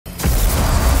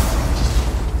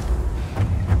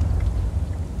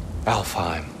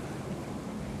Alfheim.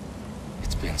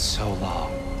 It's been so long.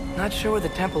 Not sure where the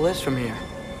temple is from here,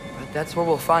 but that's where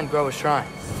we'll find Groa's shrine.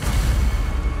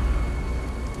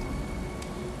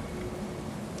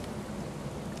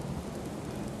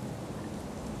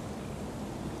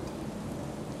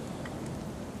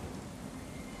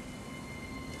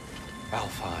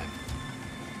 Alfheim.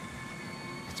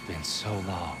 It's been so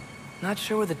long. Not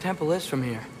sure where the temple is from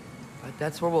here, but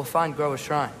that's where we'll find Groa's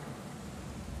shrine.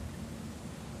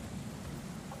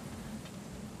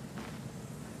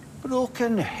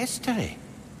 Broken history.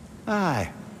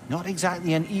 Aye, not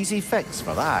exactly an easy fix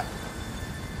for that.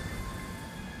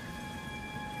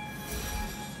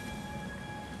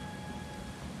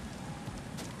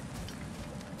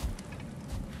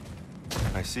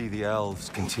 I see the elves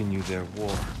continue their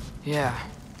war. Yeah,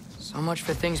 so much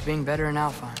for things being better in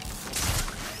Alfheim.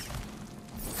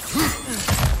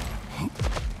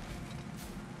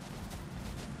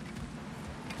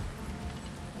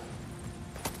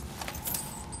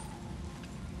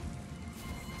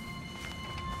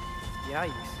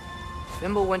 Yikes.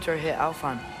 Fimbulwinter hit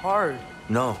Alfheim hard.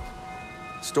 No.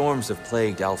 Storms have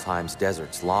plagued Alfheim's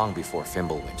deserts long before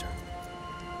Fimbulwinter.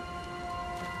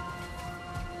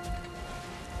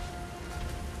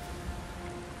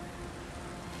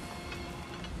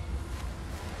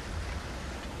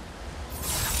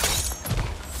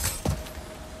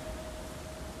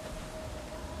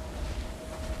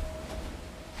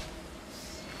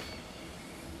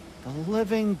 The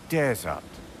living desert.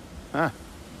 Huh.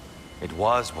 It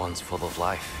was once full of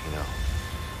life, you know.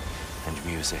 And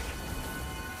music.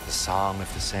 The Song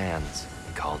of the Sands,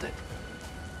 they called it.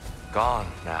 Gone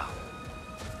now.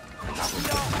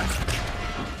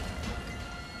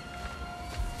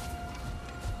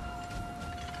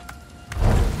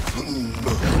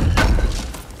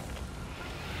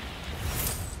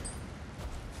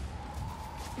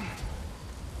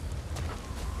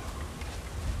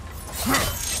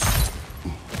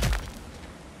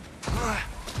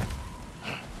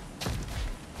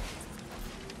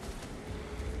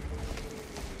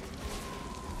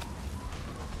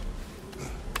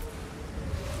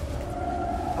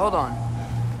 Hold on.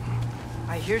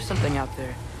 I hear something out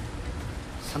there.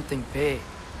 Something big.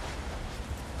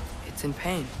 It's in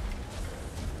pain.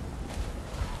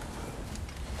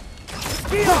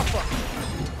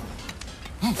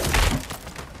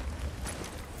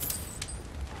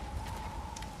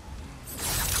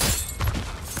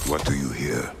 What do you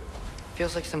hear?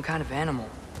 Feels like some kind of animal.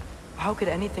 How could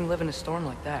anything live in a storm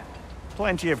like that?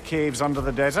 Plenty of caves under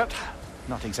the desert.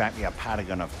 Not exactly a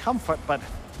paragon of comfort, but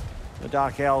the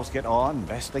Dark Elves get on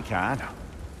best they can.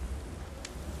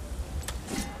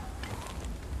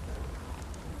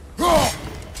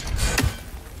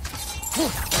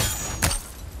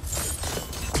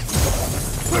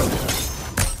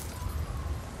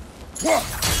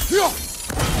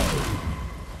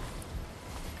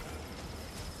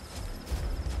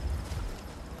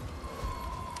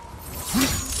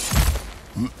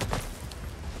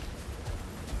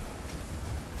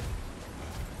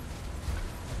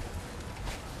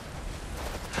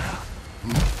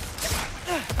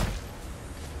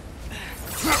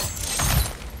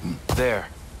 There.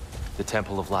 The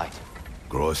Temple of Light.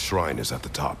 Groa's shrine is at the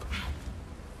top.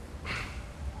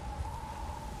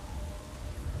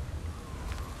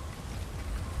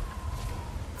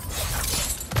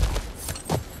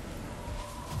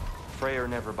 Freyr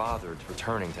never bothered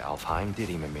returning to Alfheim, did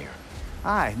he, Mimir?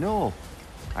 Aye, no.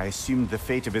 I assumed the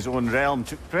fate of his own realm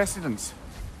took precedence.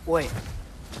 Wait.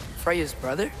 Freya's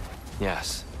brother?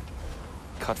 Yes.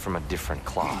 Cut from a different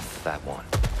cloth, that one.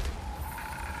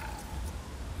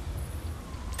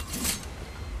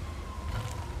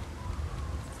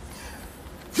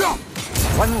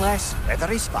 One less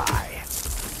feathery spy.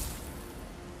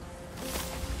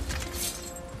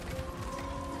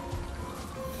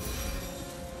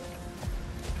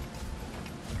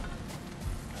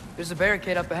 There's a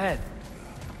barricade up ahead.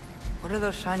 What are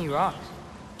those shiny rocks?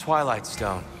 Twilight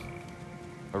Stone.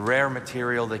 A rare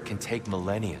material that can take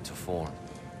millennia to form.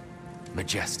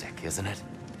 Majestic, isn't it?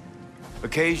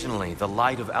 Occasionally, the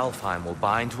light of Alfheim will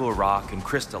bind to a rock and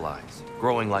crystallize,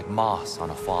 growing like moss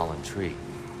on a fallen tree.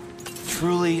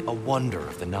 Truly a wonder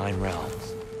of the Nine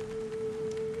Realms.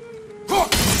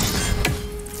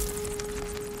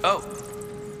 Oh!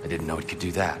 I didn't know it could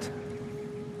do that.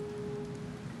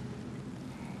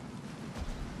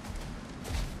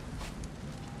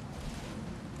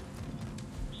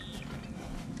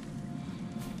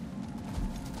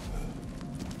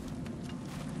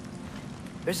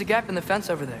 There's a gap in the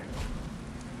fence over there.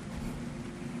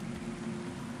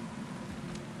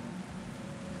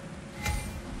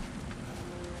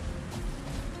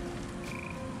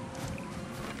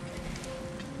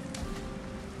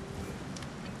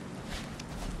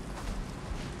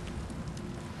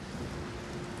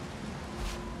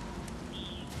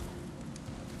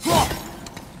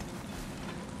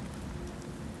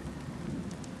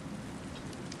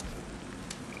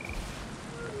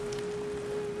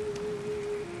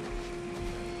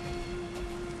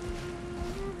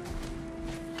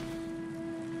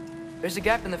 There's a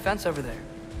gap in the fence over there.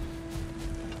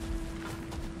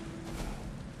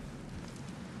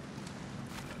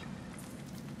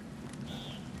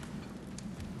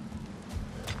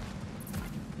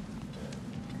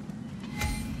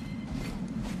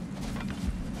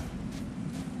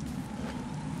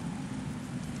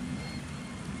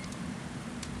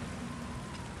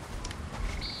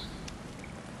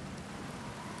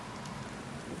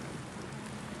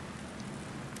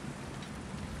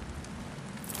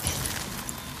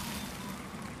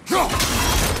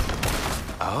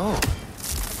 Oh,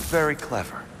 very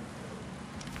clever.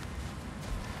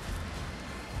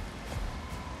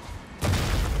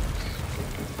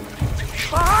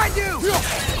 Behind you!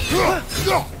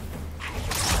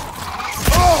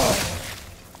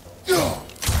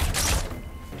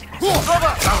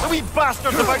 Brother! The wee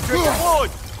bastard's about to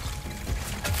explode!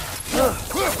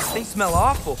 They smell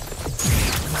awful.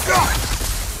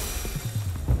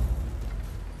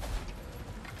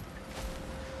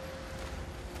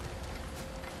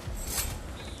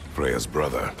 Freya's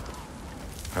brother.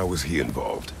 How was he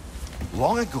involved?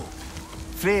 Long ago,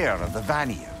 Freyr of the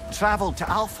Vanir travelled to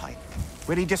Alfheim,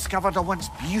 where he discovered a once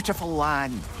beautiful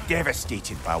land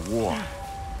devastated by war.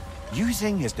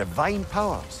 Using his divine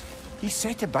powers, he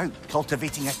set about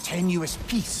cultivating a tenuous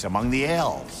peace among the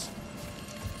elves.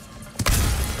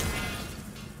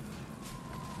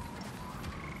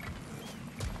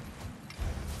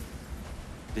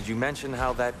 Did you mention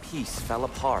how that piece fell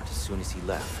apart as soon as he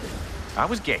left? I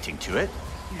was getting to it.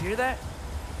 You hear that?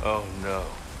 Oh no.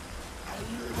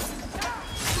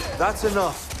 That's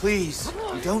enough, please.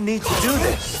 You don't need to do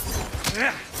this.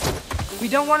 We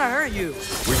don't want to hurt you.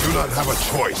 We do not have a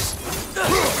choice.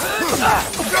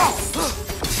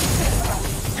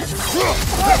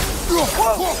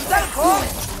 Whoa! Is that a call?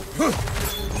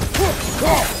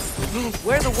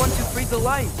 We're the ones who freed the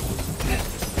light.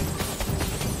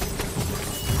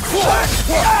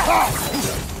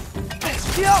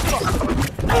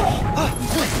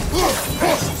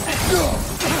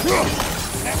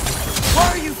 Why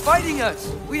are you fighting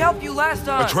us? We helped you last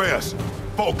time. Atreus,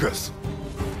 focus.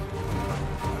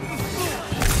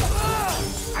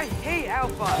 I hate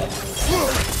Alpha.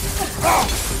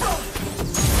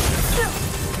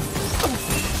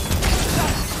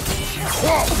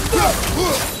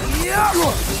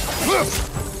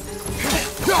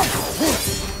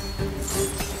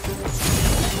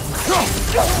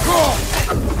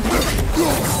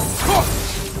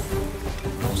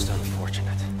 Most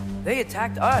unfortunate. They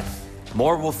attacked us.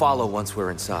 More will follow once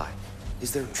we're inside.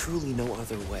 Is there truly no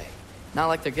other way? Not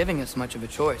like they're giving us much of a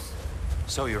choice.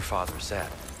 So your father said.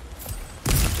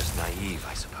 Just naive,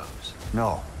 I suppose.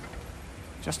 No.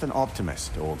 Just an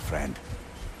optimist, old friend.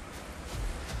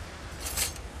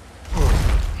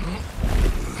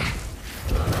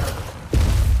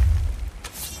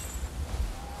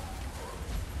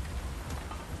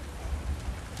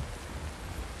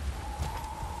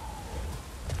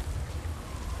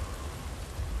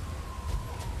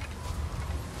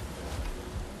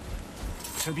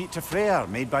 Tribute to Freyr,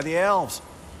 made by the elves.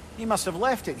 He must have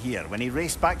left it here when he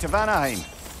raced back to Vanaheim.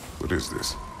 What is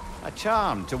this? A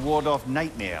charm to ward off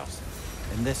nightmares.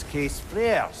 In this case,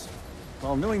 Freyr's.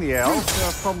 Well, knowing the elves, there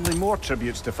are probably more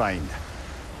tributes to find.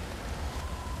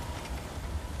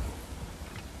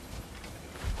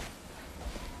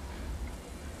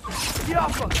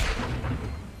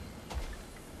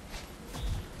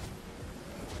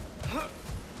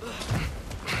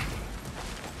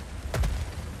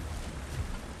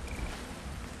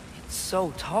 It's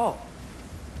so tall.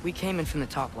 We came in from the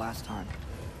top last time.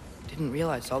 Didn't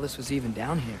realize all this was even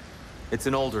down here. It's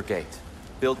an older gate,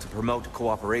 built to promote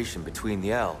cooperation between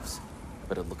the elves.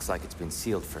 But it looks like it's been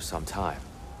sealed for some time.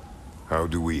 How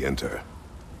do we enter?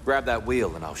 Grab that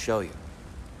wheel and I'll show you.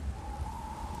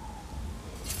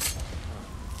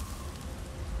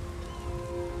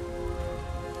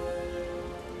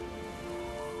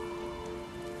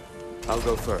 I'll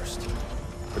go first.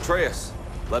 Atreus,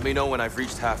 let me know when I've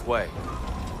reached halfway.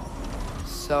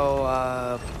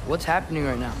 So, what's happening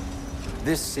right now?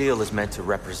 This seal is meant to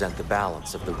represent the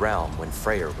balance of the realm when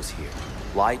Freyr was here.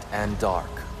 Light and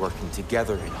dark, working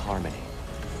together in harmony.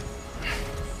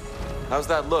 How's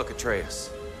that look, Atreus?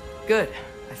 Good,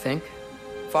 I think.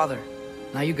 Father,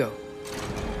 now you go.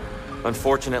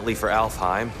 Unfortunately for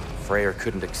Alfheim, Freyr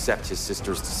couldn't accept his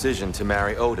sister's decision to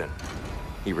marry Odin.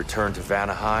 He returned to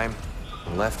Vanaheim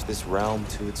and left this realm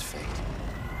to its fate.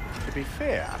 To be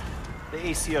fair, the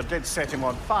Aesir did set him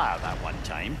on fire that one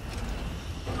time.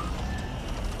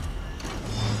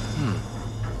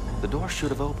 The door should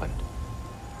have opened.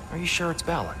 Are you sure it's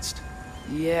balanced?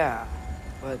 Yeah,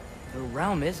 but the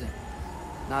realm isn't.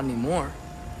 Not anymore.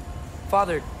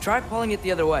 Father, try pulling it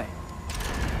the other way.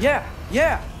 Yeah!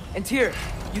 And Tyr,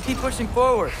 you keep pushing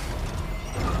forward.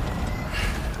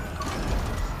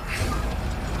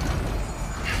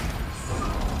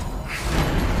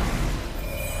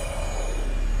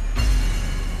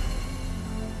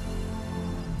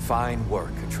 Fine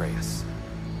work, Atreus.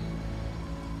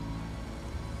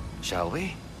 Shall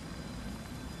we?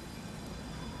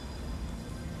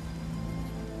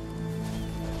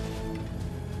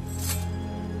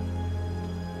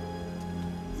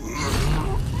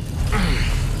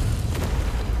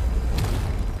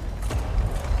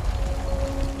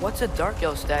 What's a Dark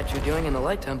Elf statue doing in the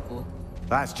Light Temple?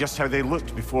 That's just how they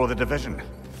looked before the division.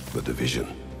 The division.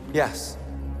 Yes.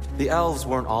 The elves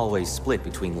weren't always split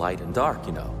between light and dark,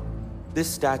 you know. This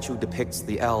statue depicts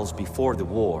the elves before the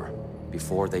war,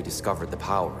 before they discovered the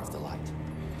power of the light.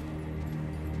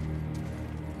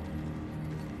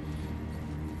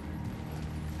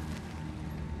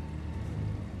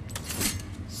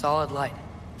 Solid light.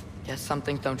 Guess some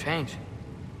things don't change.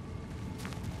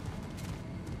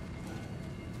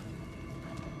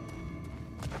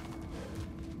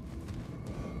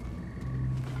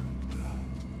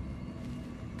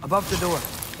 Above the door,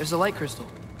 there's a light crystal.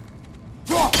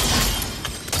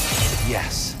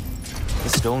 Yes. The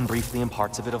stone briefly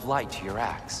imparts a bit of light to your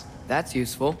axe. That's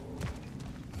useful.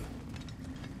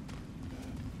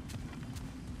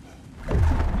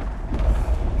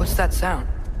 What's that sound?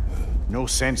 No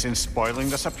sense in spoiling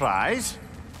the surprise.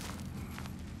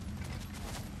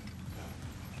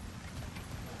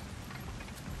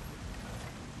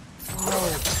 Whoa,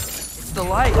 it's the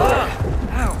light.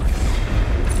 Ow.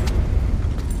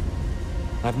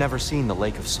 I've never seen the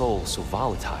Lake of Souls so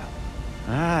volatile.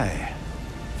 Aye.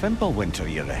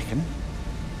 Fimbulwinter, you reckon?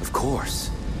 Of course,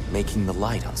 making the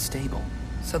light unstable.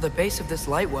 So the base of this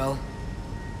light well,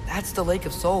 that's the Lake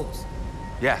of Souls.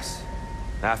 Yes.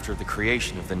 After the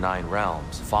creation of the 9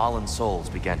 realms, fallen souls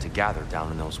began to gather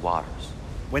down in those waters.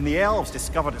 When the elves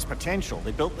discovered its potential,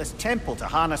 they built this temple to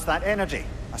harness that energy.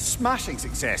 A smashing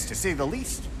success, to say the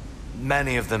least.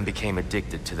 Many of them became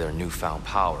addicted to their newfound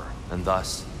power, and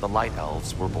thus, the Light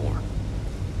Elves were born.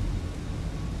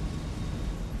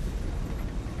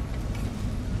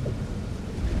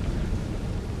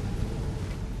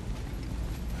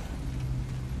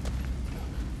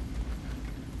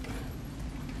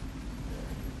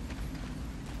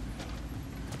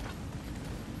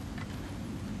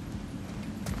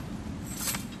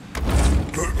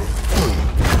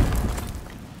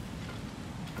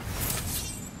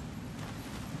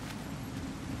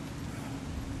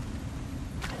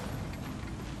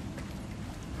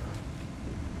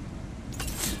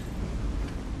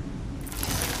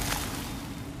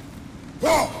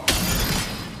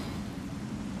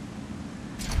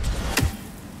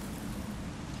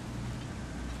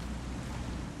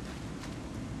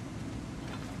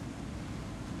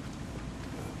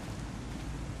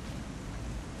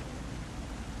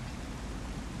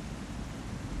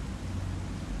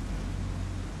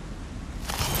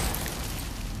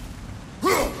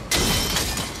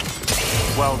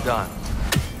 Well done.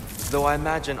 Though I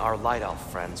imagine our Light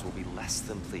Elf friends will be less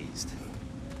than pleased.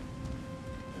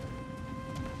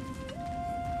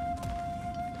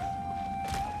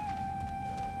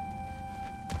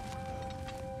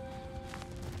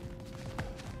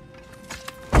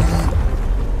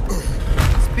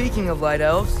 Speaking of Light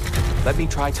Elves... Let me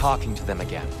try talking to them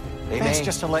again. They Best may...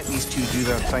 just to let these two do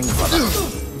their thing, brother.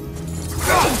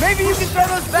 Maybe you can throw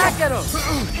those back at them!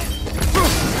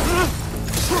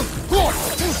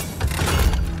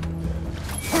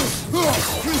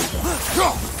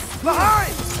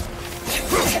 Behind!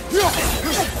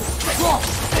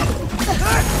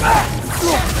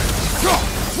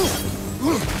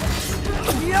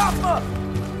 Yappa!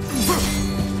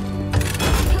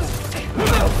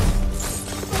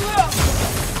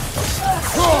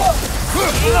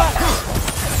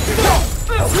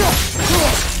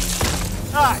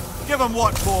 Aye, give him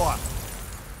what for.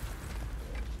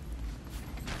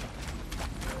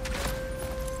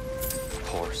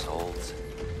 Poor souls.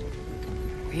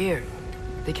 Weird.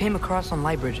 They came across on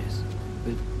light bridges,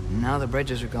 but now the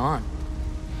bridges are gone.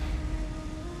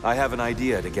 I have an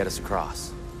idea to get us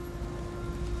across.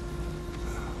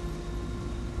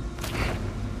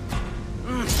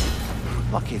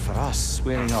 Lucky for us,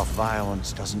 swearing off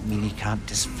violence doesn't mean he can't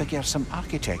disfigure some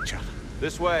architecture.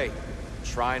 This way.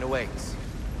 Shrine awaits.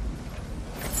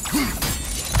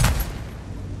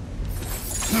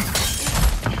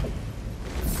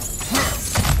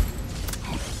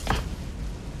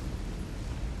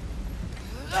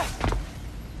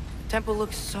 The temple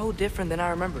looks so different than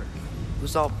I remember. It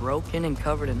was all broken and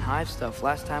covered in hive stuff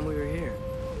last time we were here.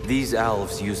 These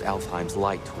elves use Alfheim's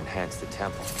light to enhance the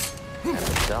temple, and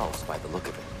themselves by the look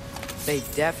of it. They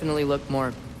definitely look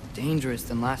more dangerous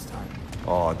than last time.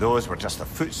 Oh, those were just the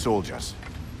foot soldiers.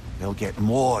 They'll get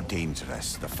more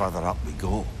dangerous the further up we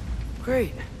go.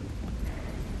 Great.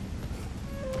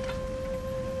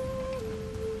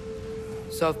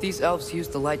 So if these elves use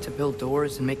the light to build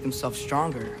doors and make themselves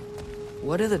stronger,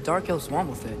 what do the Dark Elves want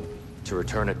with it? To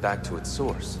return it back to its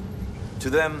source. To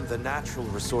them, the natural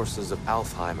resources of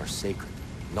Alfheim are sacred,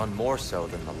 none more so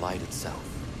than the light itself.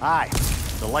 Aye,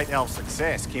 the Light Elf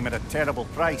success came at a terrible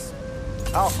price.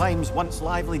 Alfheim's once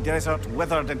lively desert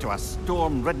withered into a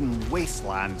storm-ridden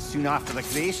wasteland soon after the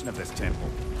creation of this temple.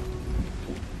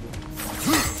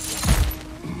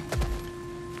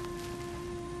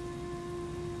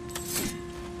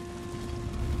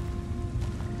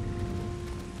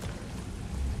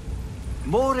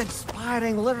 More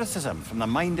inspiring lyricism from the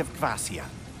mind of Gracia.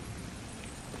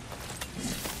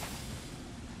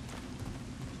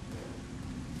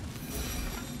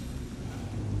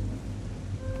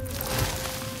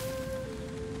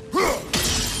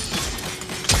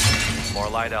 More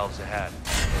Light Elves ahead.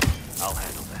 I'll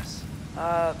handle this.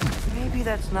 Maybe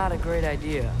that's not a great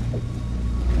idea.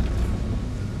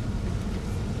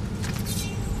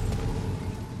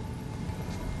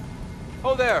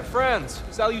 Oh there, friends.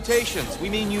 Salutations. We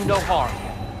mean you no harm.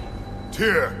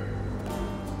 Tyr!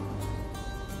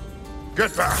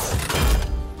 Get back!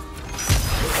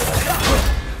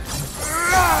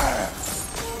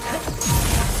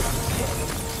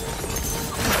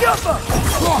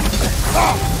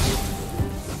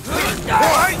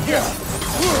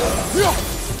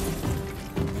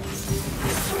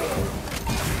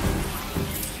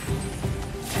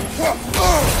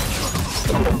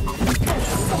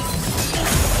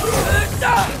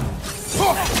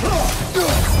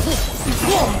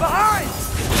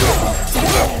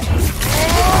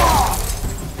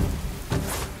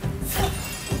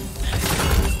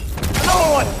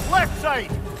 Another one! Left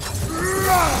side!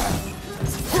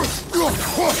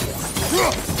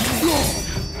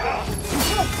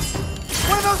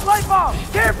 One of those light bombs!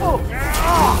 Careful!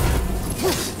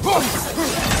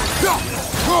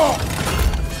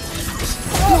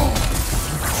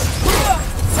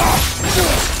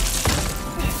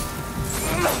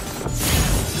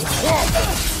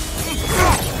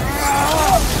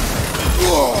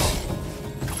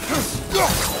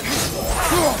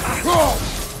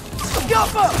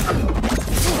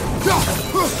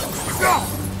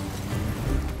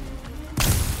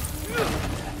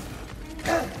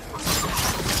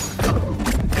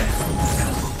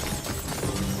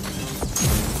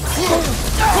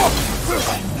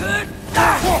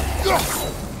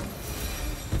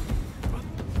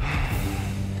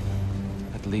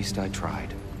 At least I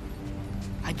tried.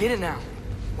 I get it now.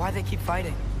 Why they keep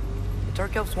fighting. The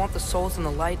Dark Elves want the souls and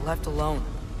the light left alone.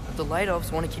 But the Light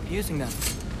Elves want to keep using them.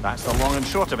 That's the long and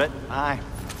short of it. Aye.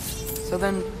 So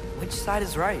then, which side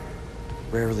is right?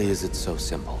 Rarely is it so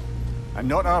simple. And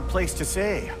not our place to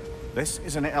say. This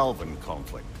is an elven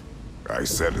conflict. I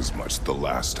said as much the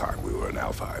last time we were in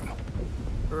Alfheim.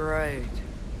 Right.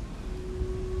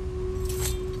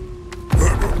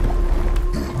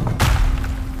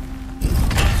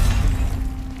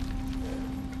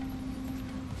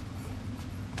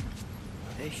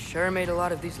 They sure made a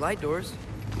lot of these light doors.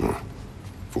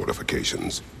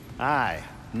 Fortifications. Aye.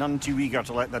 None too eager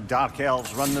to let the Dark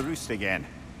Elves run the roost again.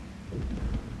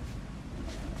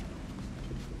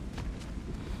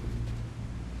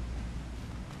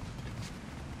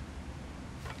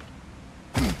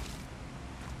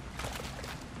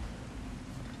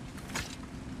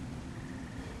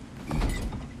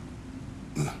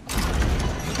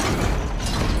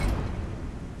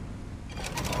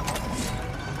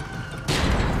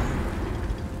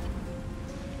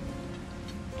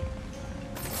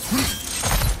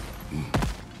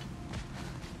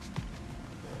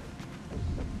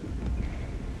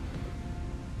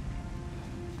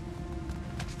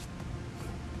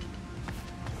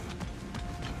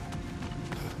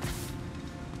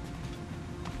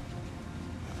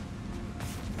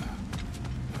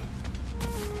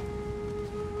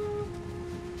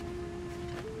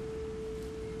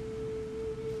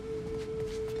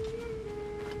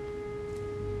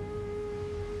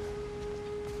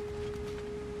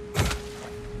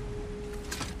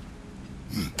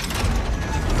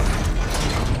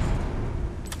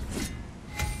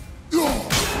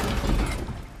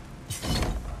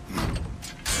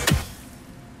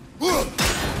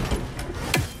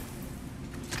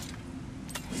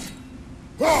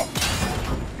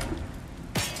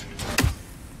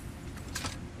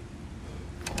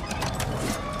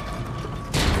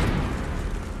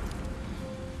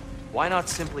 Why not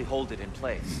simply hold it in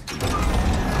place?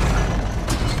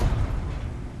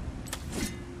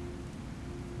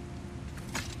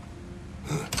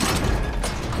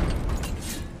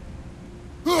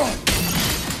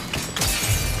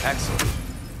 Excellent.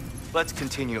 Let's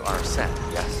continue our ascent,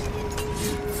 yes?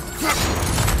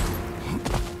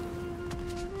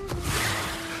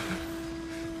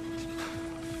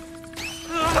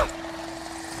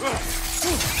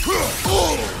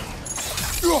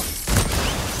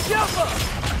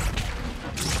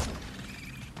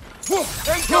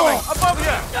 Incoming! Above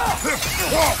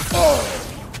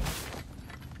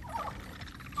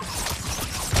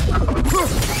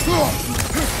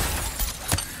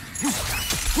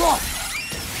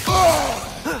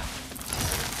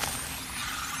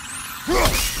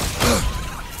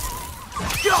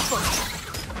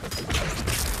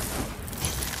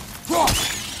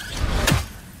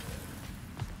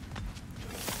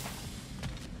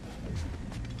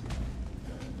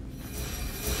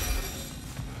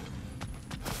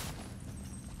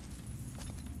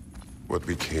What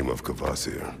became of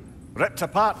Kvasir? Ripped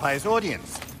apart by his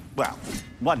audience. Well,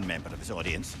 one member of his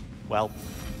audience. Well,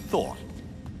 Thor.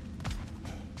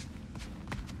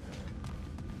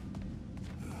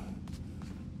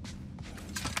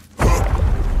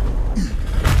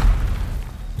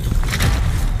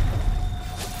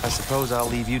 I suppose I'll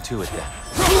leave you to it then.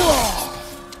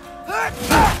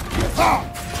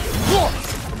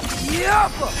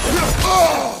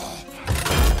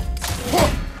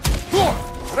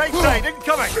 Right side,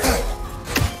 incoming!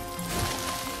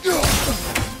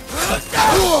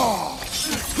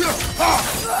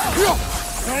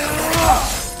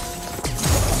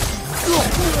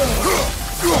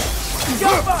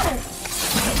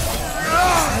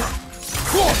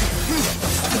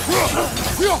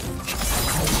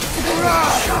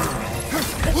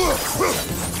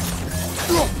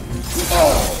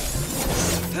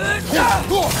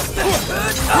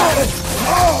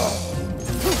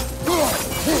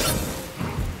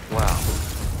 Wow.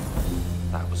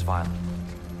 That was violent.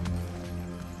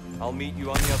 I'll meet you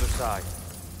on the other side.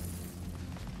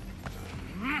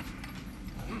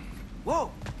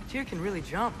 Whoa! Tyr can really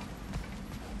jump.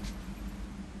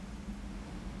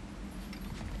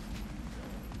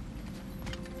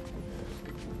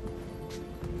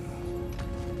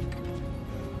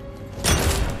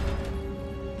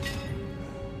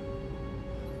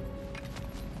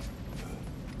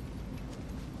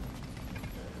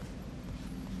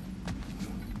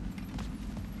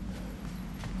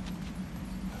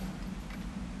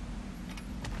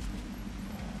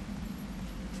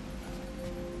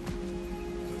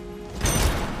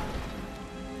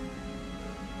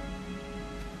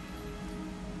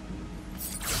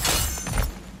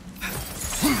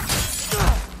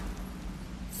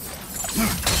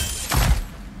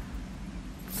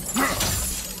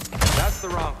 The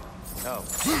wrong... No.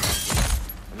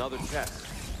 Another chest.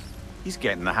 He's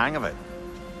getting the hang of it.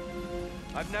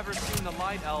 I've never seen the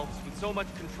Light Elves with so much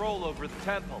control over the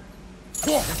temple.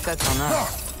 Guess that's on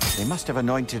us. They must have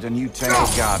anointed a new temple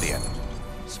guardian.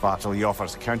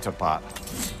 Svartalfjörð's counterpart.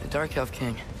 The Dark Elf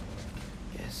King.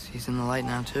 Yes, he's in the light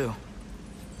now, too.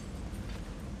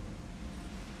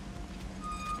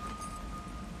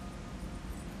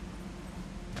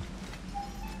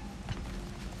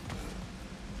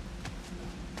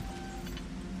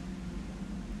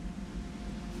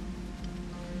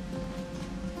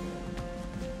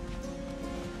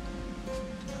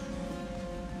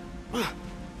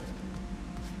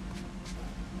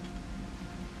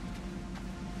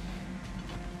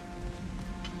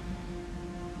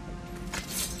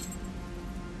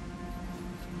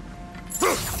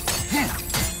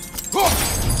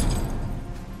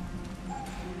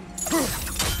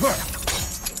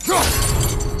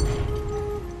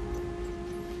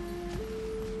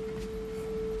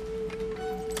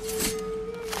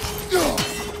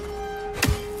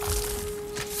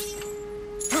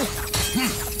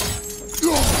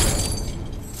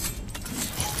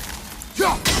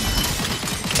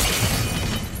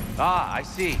 Ah, I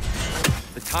see.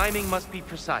 The timing must be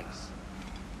precise.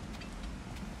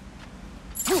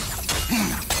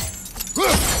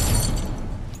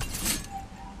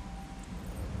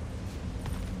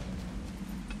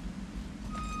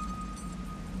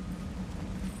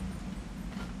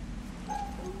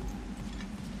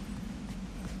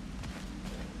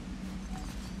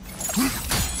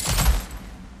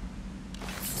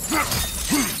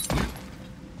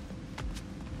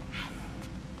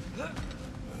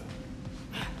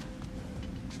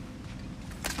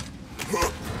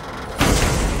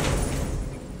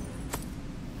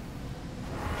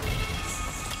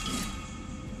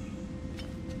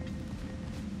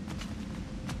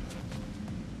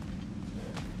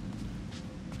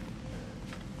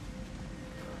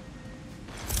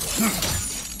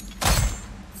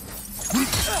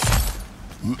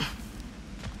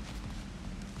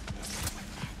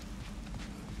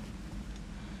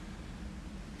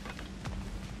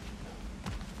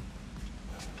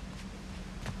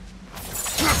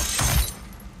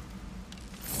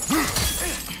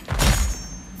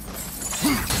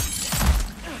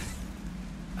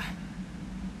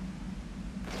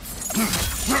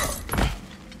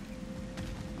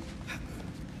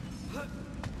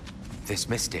 this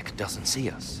mystic doesn't see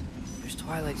us. There's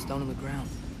Twilight Stone on the ground.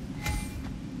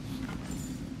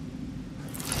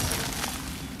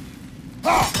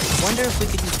 Wonder if we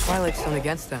could use Twilight Stone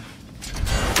against them.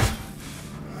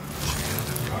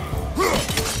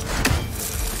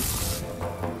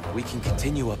 We can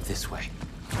continue up this way.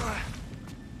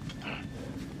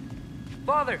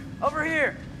 Father, over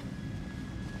here!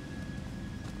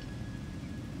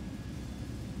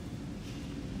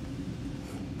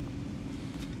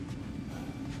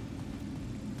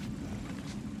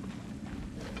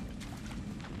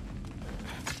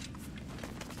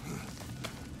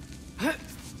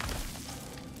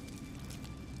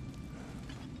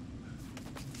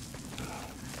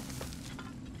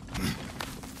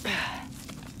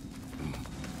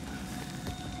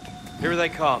 Here they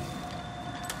come.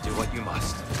 Do what you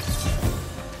must.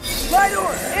 Light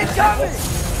door! Incoming!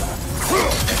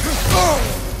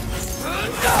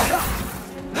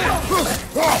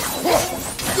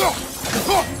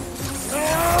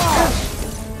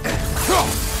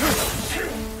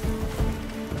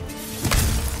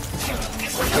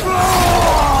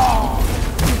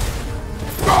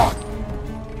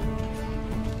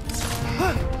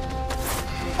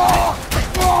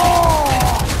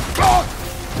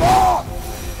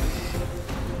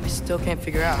 Still can't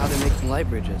figure out how they're making light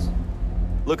bridges.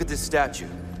 Look at this statue,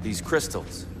 these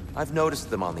crystals. I've noticed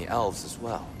them on the elves as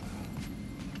well.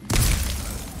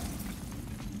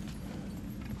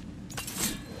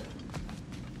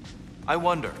 I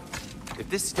wonder, if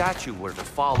this statue were to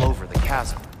fall over the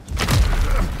chasm.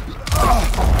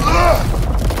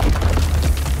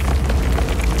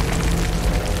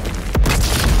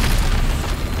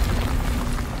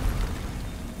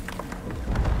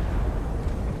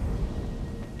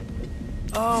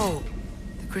 Oh,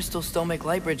 the crystals still make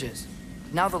light bridges.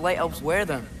 Now the Light Elves wear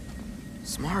them.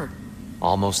 Smart.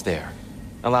 Almost there.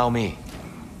 Allow me.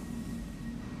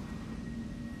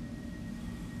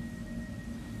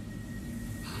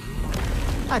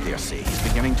 I dare say he's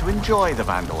beginning to enjoy the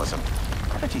vandalism.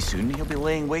 Pretty soon he'll be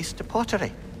laying waste to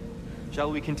pottery.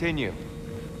 Shall we continue?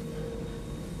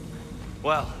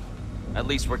 Well, at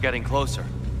least we're getting closer.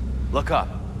 Look up.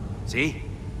 See?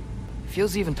 It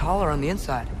feels even taller on the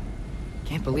inside.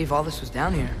 Can't believe all this was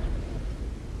down here.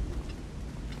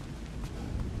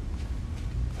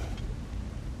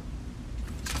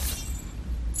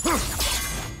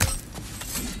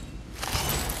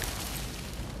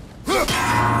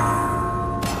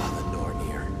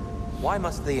 Why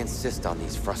must they insist on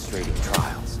these frustrating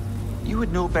trials? You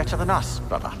would know better than us,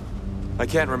 brother. I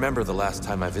can't remember the last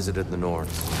time I visited the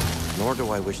Norns, nor do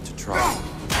I wish to try.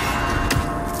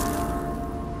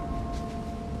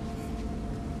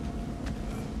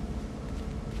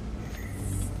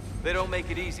 They don't make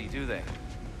it easy, do they?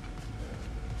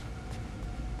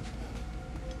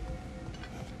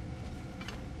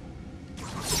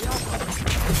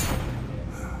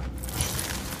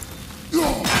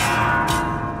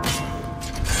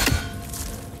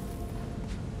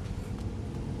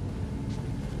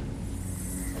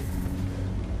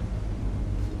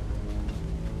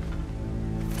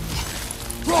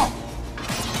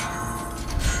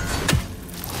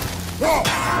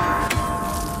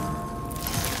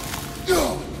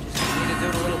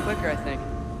 I think.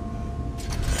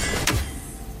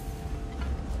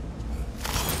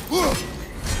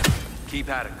 Keep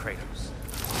at it, Kratos.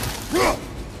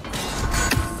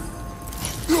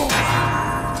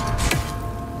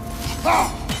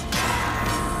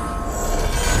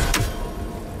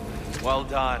 Well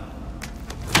done.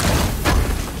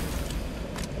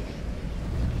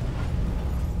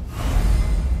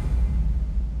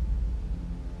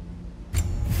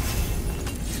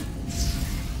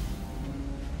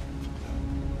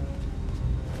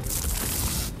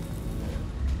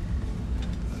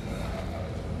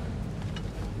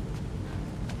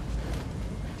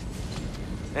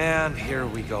 And here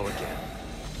we go again.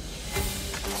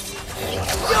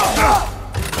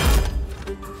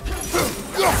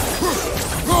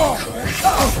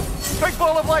 Big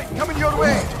ball of light coming your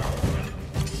way!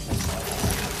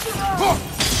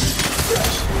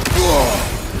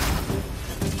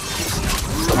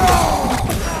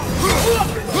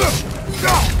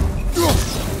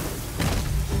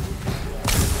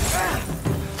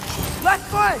 Left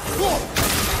foot!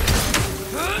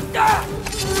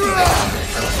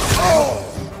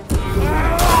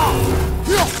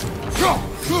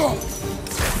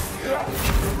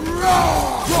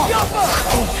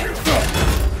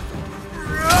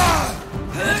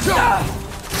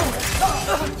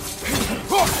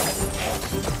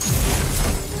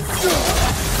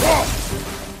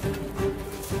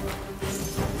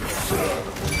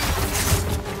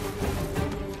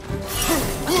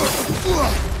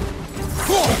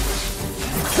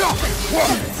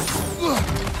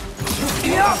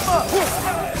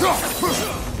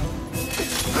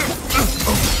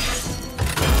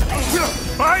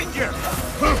 Behind you!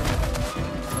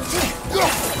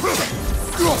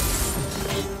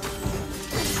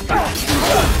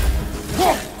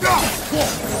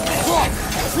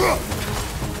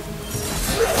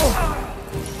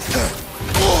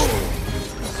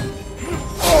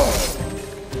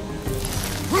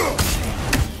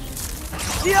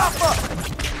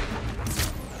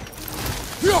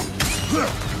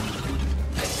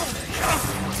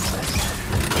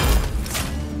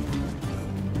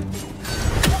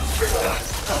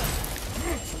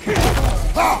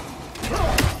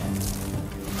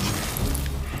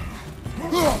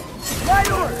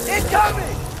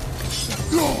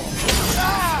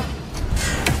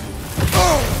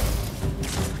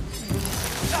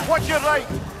 Watch your right!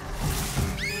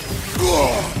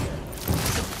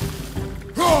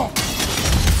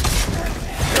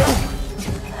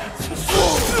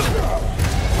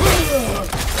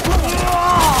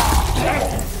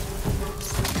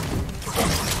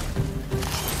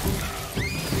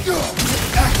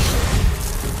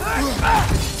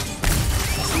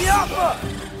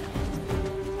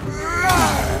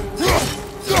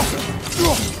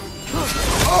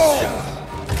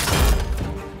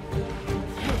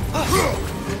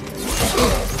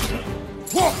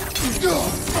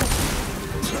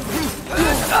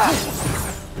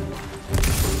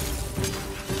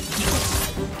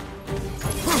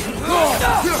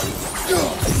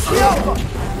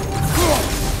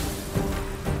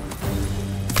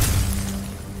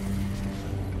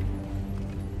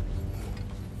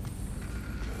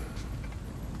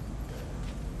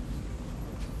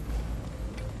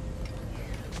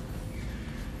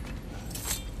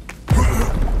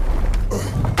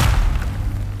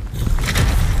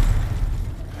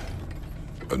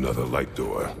 Another light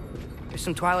door. There's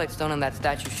some Twilight Stone on that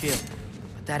statue shield,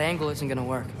 but that angle isn't gonna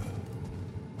work.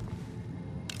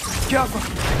 Do you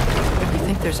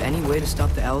think there's any way to stop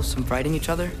the elves from fighting each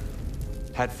other?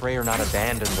 Had Freyr not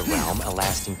abandoned the realm, a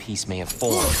lasting peace may have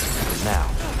formed. But now,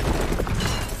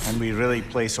 And we really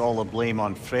place all the blame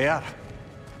on Freyr?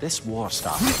 This war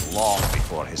started long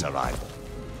before his arrival.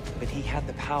 but he had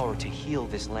the power to heal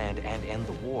this land and end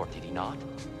the war, did he not?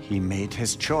 He made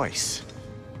his choice.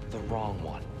 The wrong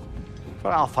one.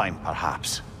 For Alfheim,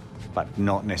 perhaps, but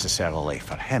not necessarily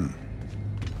for him.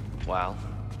 Well,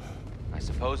 I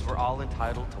suppose we're all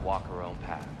entitled to walk our own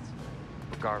paths,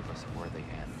 regardless of where they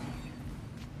end.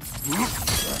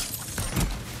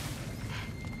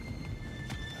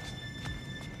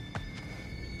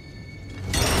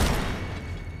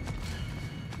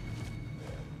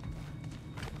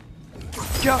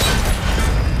 Go!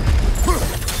 Go!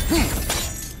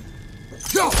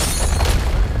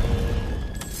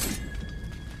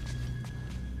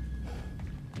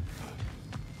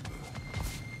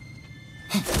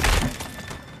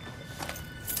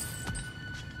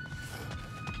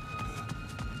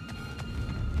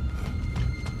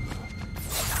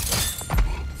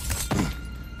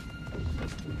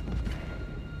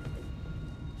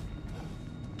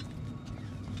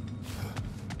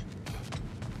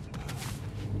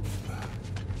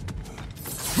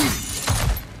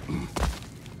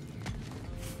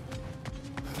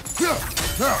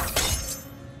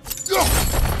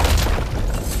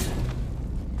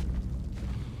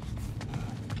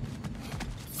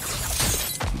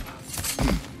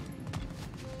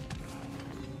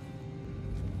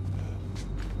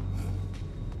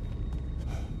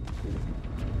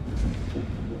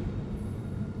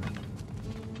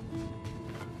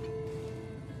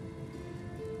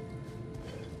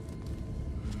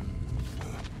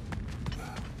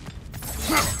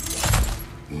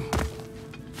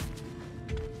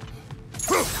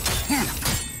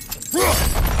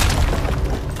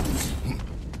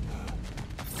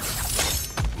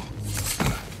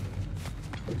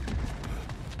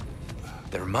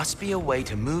 There must be a way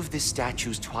to move this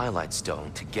statue's Twilight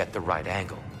Stone to get the right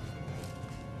angle.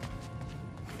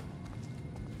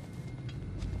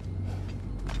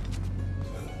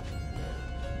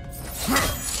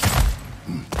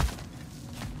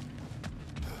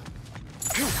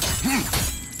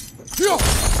 The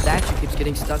statue keeps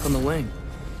getting stuck on the wing.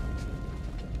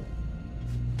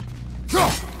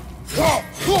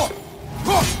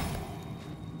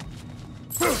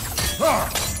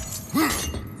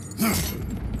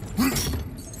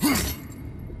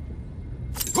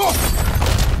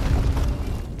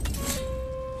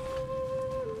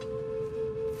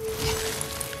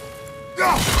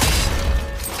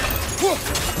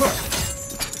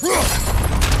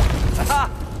 Aha!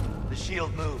 The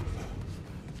shield moved.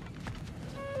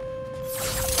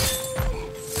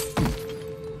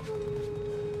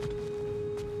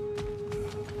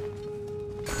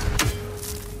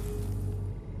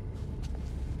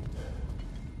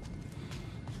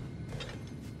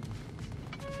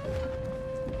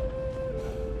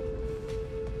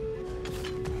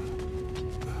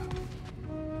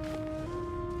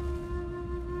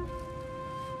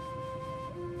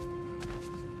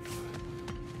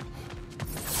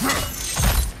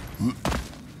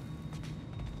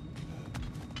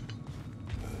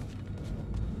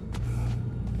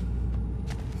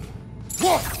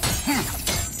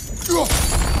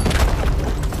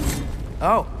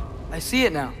 Oh, I see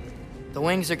it now. The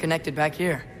wings are connected back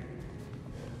here.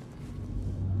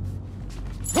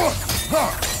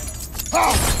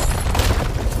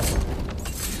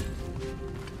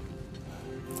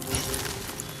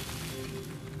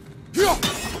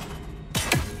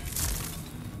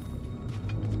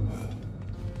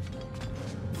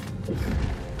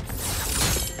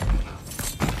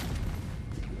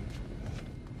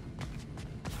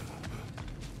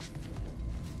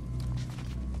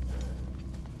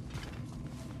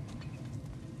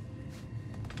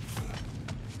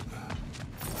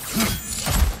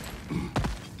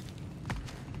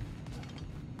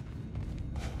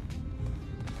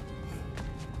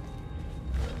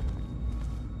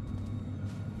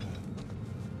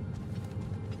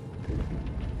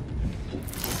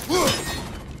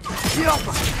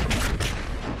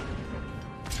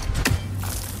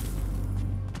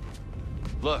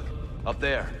 Look, up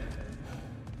there.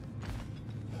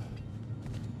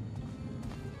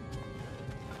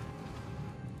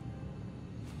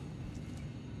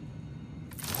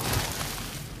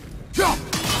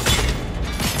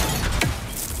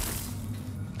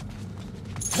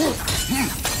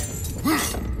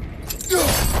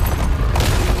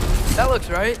 That looks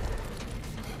right.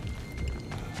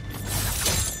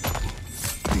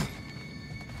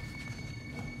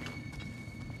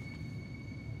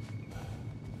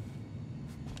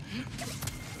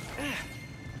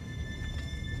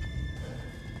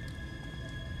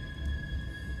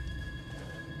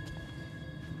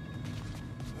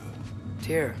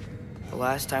 Tyr, the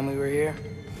last time we were here,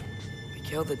 we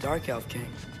killed the Dark Elf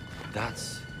King.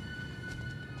 That's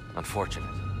unfortunate.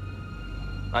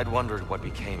 I'd wondered what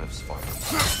became of his father.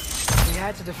 We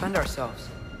had to defend ourselves.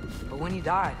 But when he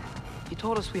died, he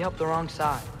told us we helped the wrong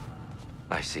side.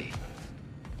 I see.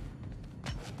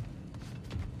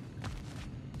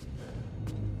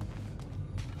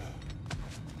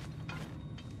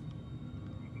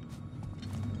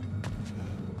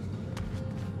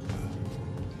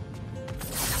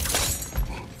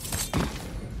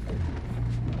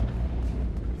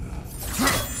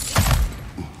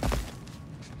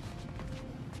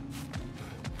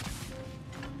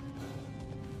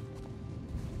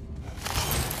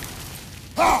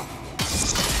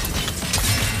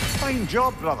 Fine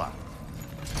job, brother.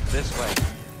 This way.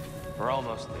 We're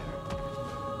almost there.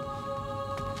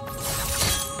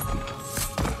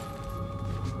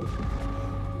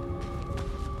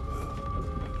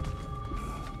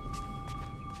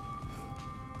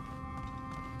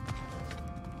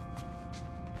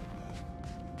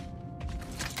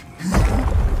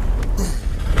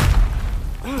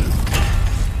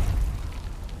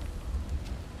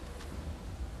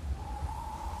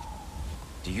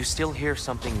 Do you still hear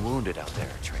something wounded out there,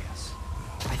 Atreus?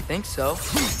 I think so.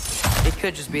 It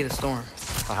could just be the storm.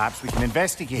 Perhaps we can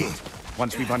investigate,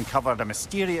 once we've uncovered a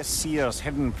mysterious seer's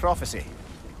hidden prophecy.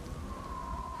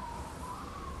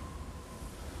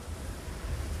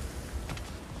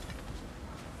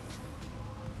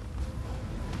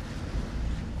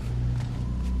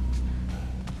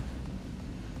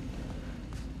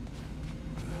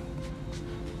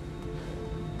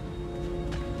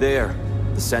 There.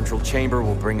 The central chamber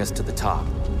will bring us to the top,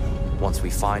 once we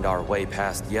find our way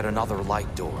past yet another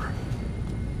light door.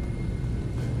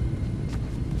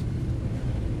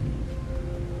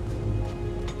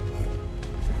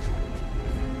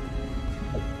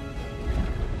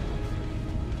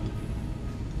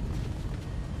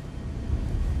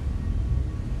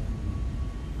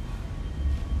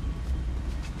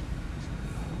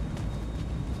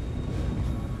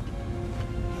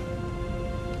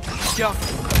 Yo.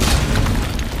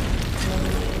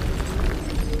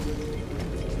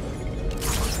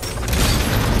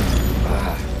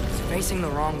 It's facing the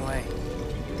wrong way.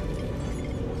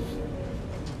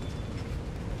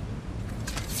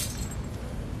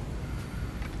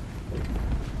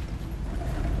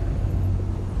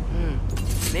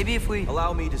 Maybe if we...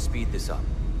 Allow me to speed this up.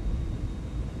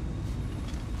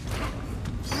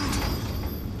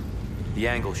 The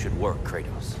angle should work,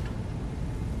 Kratos.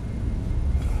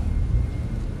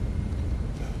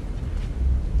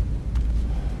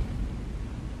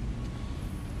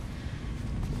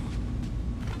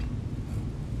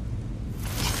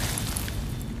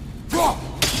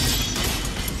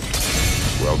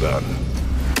 Well done.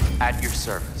 At your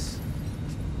service.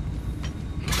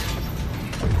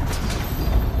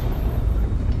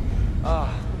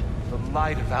 Ah, the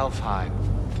light of Alfheim.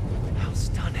 How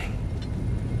stunning.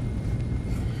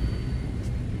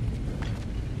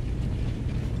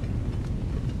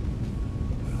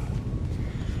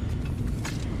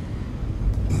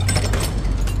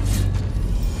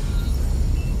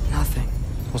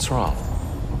 wrong?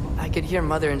 I could hear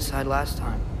Mother inside last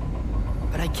time,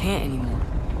 but I can't anymore.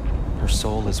 Her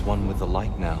soul is one with the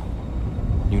light now,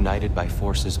 united by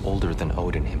forces older than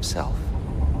Odin himself.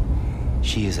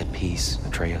 She is at peace,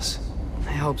 Atreus.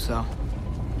 I hope so.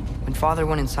 When Father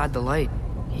went inside the light,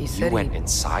 he said You went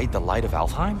inside the light of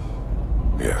Alfheim?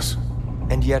 Yes.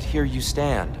 And yet here you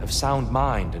stand, of sound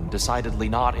mind and decidedly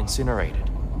not incinerated.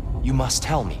 You must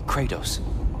tell me, Kratos,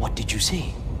 what did you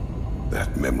see?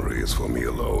 That memory is for me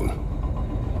alone.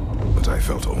 But I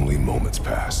felt only moments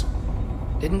pass.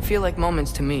 Didn't feel like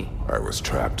moments to me. I was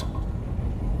trapped.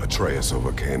 Atreus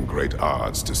overcame great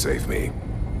odds to save me.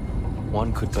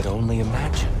 One could but only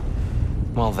imagine.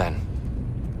 Well then,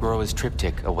 Groa's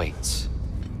triptych awaits.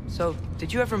 So,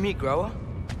 did you ever meet Groa?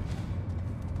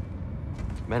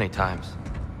 Many times.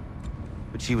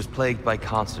 But she was plagued by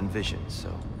constant visions,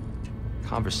 so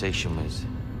conversation was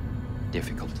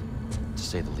difficult, to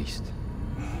say the least.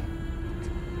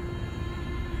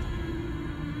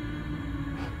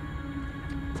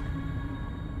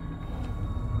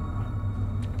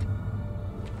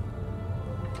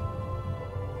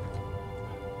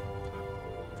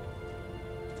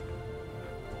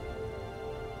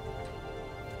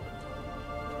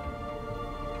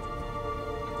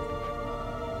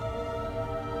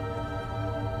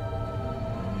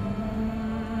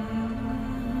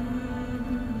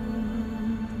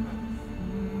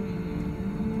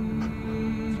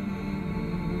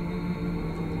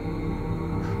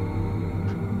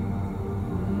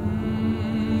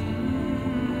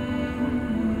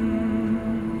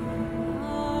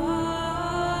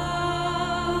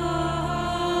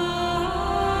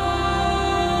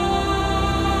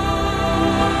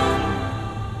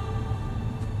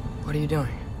 What are you doing?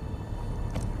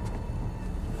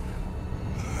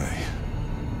 I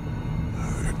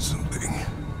heard something.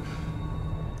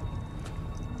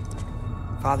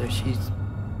 Father, she's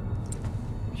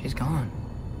gone.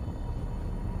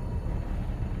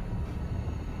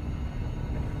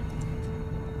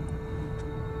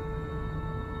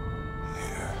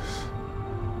 Yes.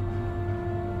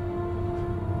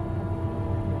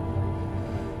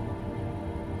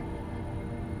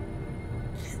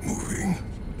 Keep moving.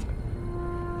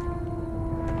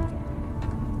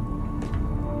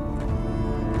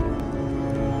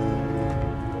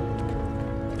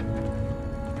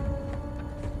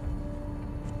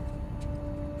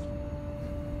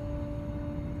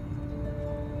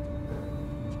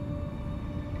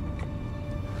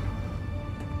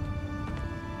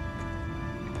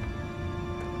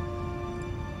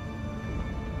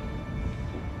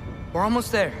 We're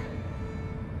almost there.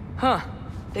 Huh.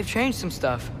 They've changed some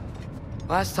stuff.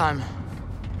 Last time,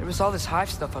 there was all this hive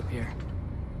stuff up here.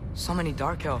 So many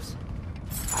Dark Elves.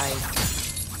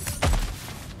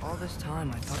 All this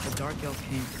time, I thought the Dark Elf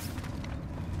came.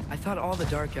 I thought all the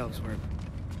Dark Elves were...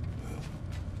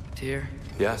 Tyr,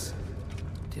 Yes?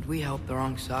 did we help the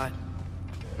wrong side?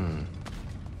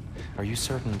 Are you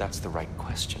certain that's the right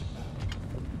question?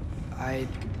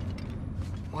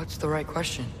 What's the right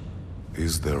question?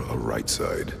 Is there a right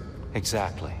side?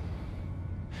 Exactly.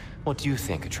 What do you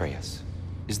think, Atreus?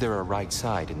 Is there a right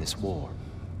side in this war?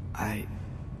 I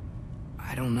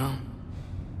don't know.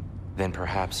 Then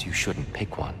perhaps you shouldn't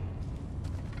pick one.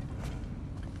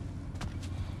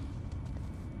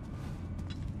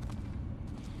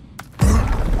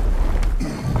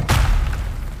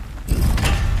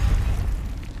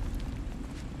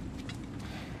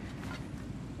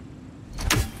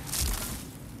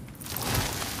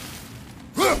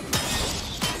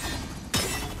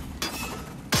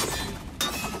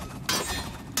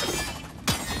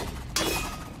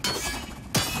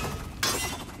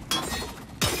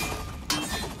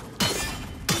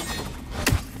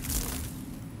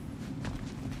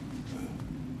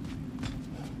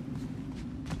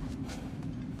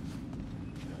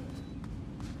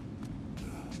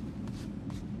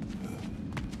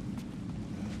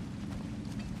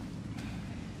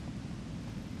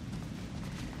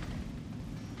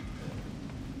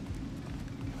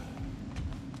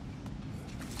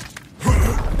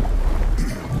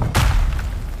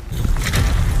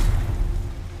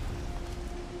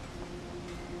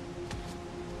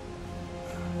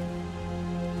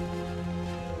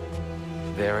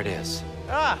 There it is.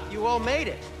 Ah, you all made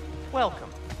it. Welcome.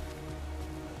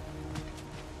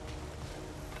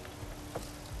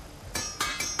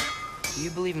 Do you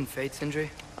believe in fate,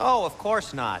 Sindri? Oh, of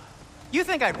course not. You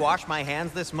think I'd wash my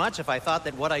hands this much if I thought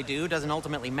that what I do doesn't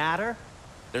ultimately matter?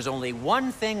 There's only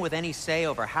one thing with any say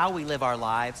over how we live our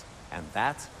lives, and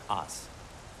that's us.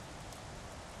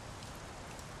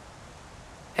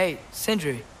 Hey,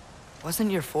 Sindri,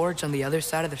 wasn't your forge on the other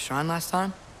side of the shrine last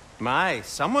time? My,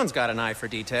 someone's got an eye for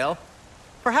detail.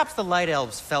 Perhaps the Light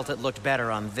Elves felt it looked better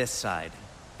on this side.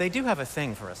 They do have a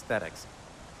thing for aesthetics.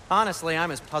 Honestly, I'm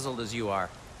as puzzled as you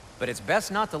are. But it's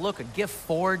best not to look a gift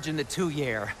forge in the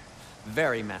 2-year.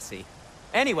 Very messy.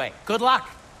 Anyway, good luck!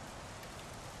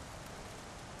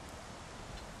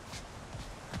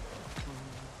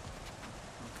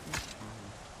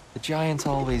 The giants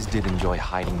always did enjoy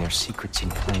hiding their secrets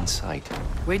in plain sight.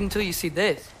 Wait until you see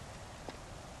this.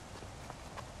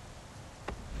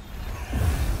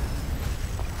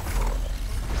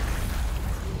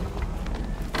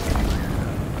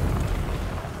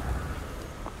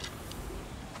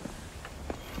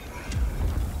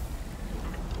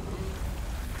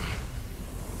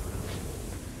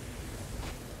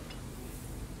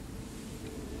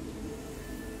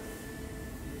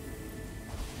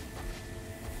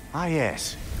 Ah,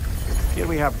 yes. Here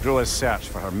we have Groa's search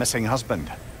for her missing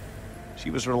husband. She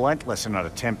was relentless in her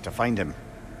attempt to find him.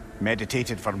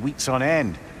 Meditated for weeks on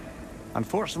end.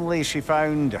 Unfortunately, she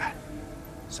found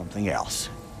something else.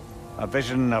 A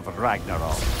vision of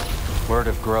Ragnarok. Word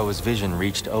of Groa's vision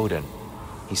reached Odin.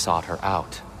 He sought her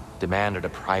out, demanded a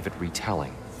private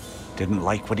retelling. Didn't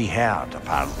like what he heard,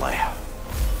 apparently.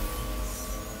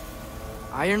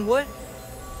 Ironwood?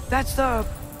 That's the...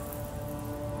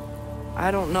 I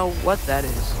don't know what that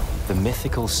is. The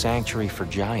mythical sanctuary for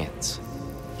giants.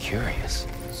 Curious.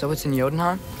 So it's in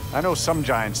Jotunheim? I know some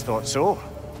giants thought so,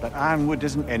 but Ironwood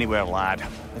isn't anywhere, lad.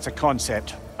 It's a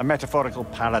concept, a metaphorical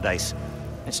paradise.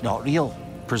 It's not real.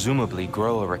 Presumably,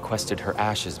 Groa requested her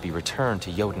ashes be returned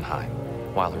to Jotunheim,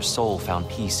 while her soul found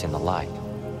peace in the light.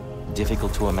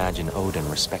 Difficult to imagine Odin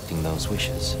respecting those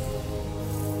wishes.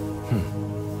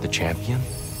 The champion?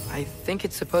 I think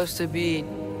it's supposed to be...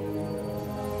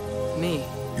 me.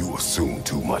 You assume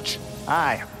too much.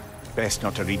 Aye. Best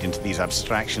not to read into these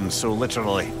abstractions so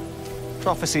literally.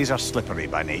 Prophecies are slippery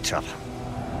by nature.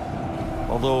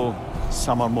 Although,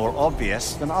 some are more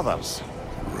obvious than others.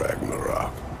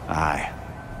 Ragnarok. Aye.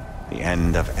 The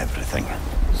end of everything.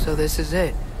 So this is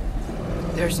it.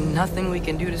 There's nothing we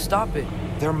can do to stop it.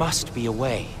 There must be a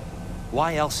way.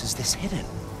 Why else is this hidden?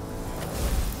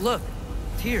 Look,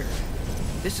 Tyr.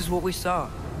 This is what we saw.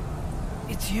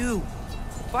 It's you.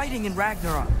 Fighting in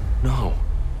Ragnarok. No.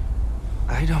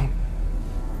 I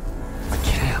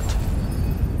can't.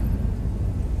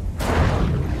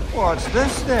 What's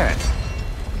this then?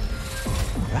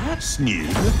 That's new.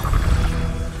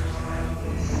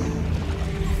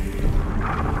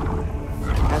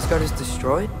 Asgard is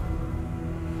destroyed?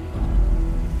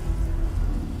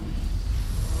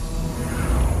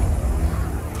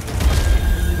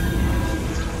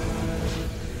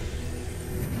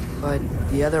 But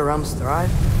the other realms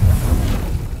thrive?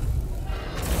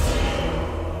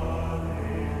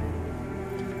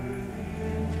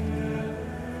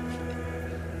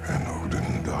 And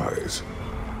Odin dies.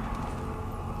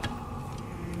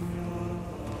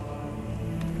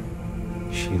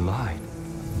 She lied.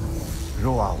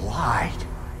 Groa lied.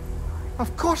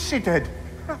 Of course she did.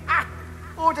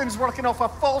 Odin's working off a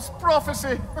false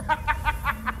prophecy.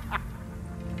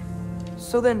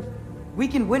 So then, we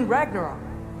can win Ragnarok.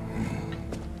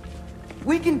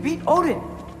 We can beat Odin.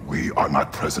 We are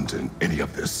not present in any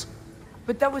of this.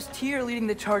 But that was Tyr leading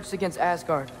the charge against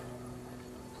Asgard.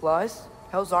 Plus,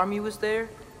 Hell's army was there.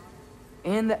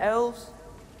 And the elves.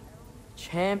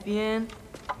 Champion.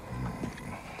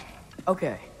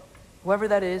 Okay. Whoever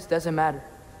that is doesn't matter.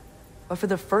 But for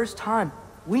the first time,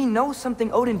 we know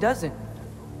something Odin doesn't.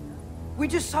 We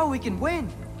just saw we can win.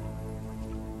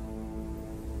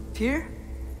 Tyr?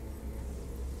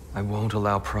 I won't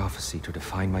allow prophecy to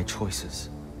define my choices.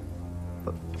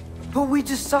 But we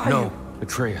just saw you. No,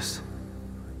 Atreus.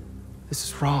 This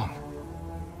is wrong.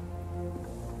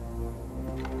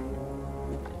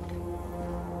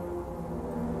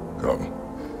 Come.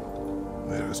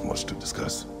 There is much to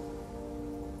discuss.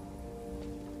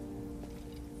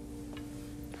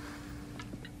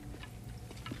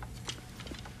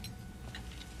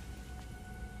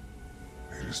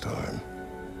 It is time.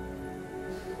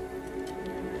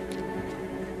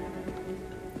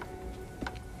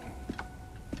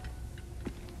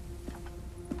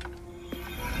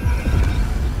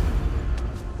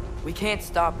 We can't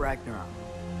stop Ragnarok.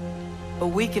 But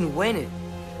we can win it.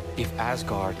 If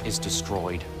Asgard is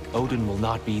destroyed, Odin will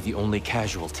not be the only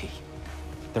casualty.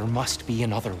 There must be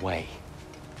another way.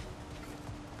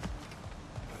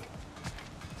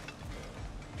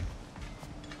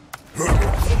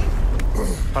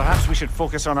 Perhaps we should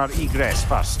focus on our egress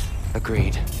first.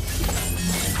 Agreed.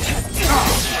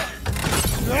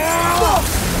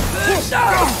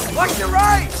 Watch your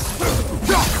right!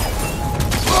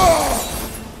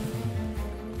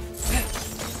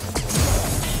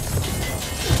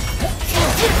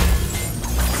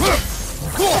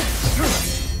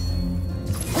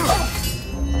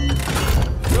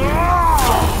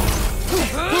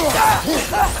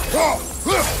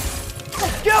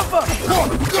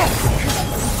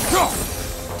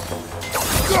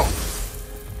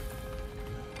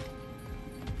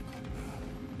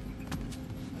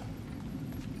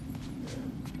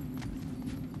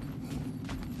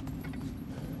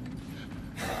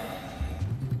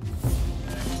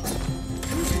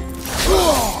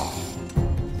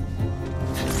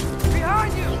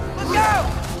 Behind you! Look out!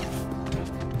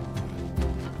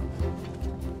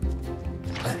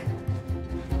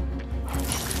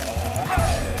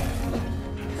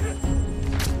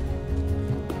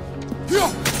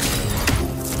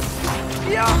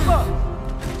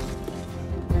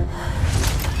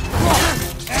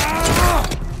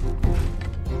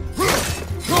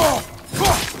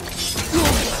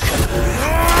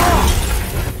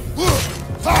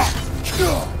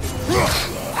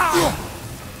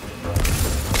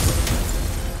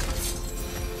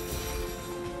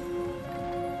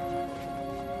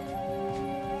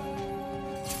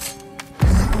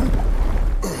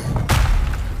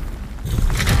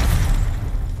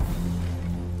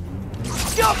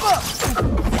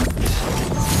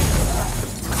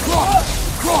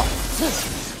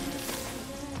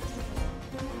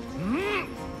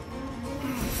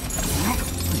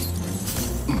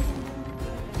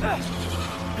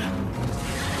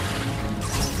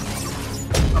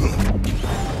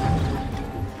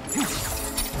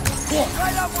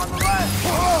 Right up on the left!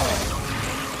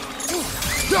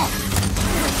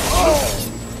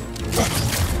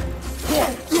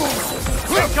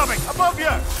 Incoming! Above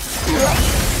you!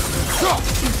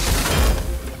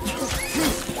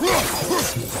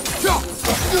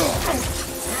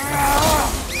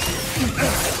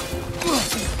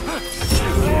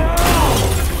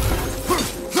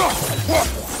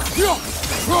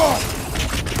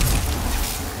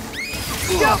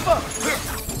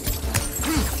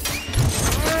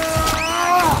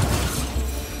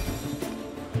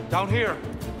 Down here.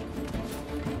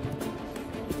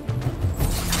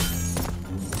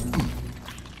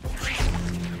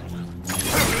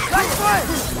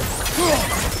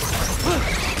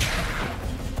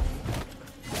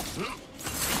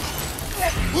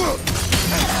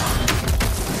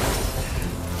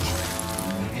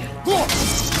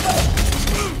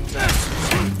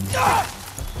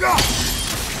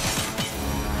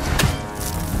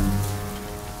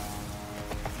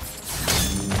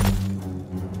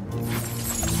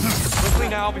 Quickly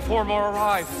now, before more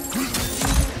arrive.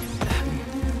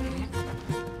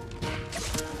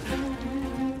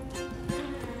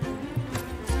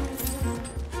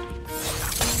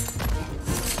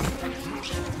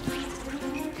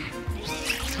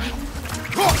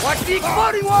 Watch the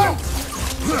exploding one!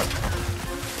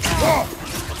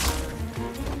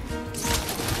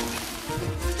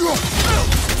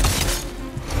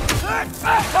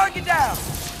 Target down!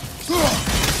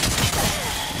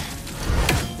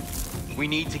 We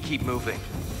need to keep moving.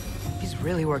 He's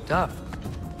really worked up.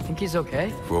 Think he's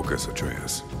okay? Focus,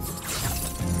 Atreus.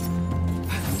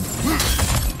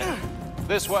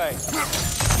 This way.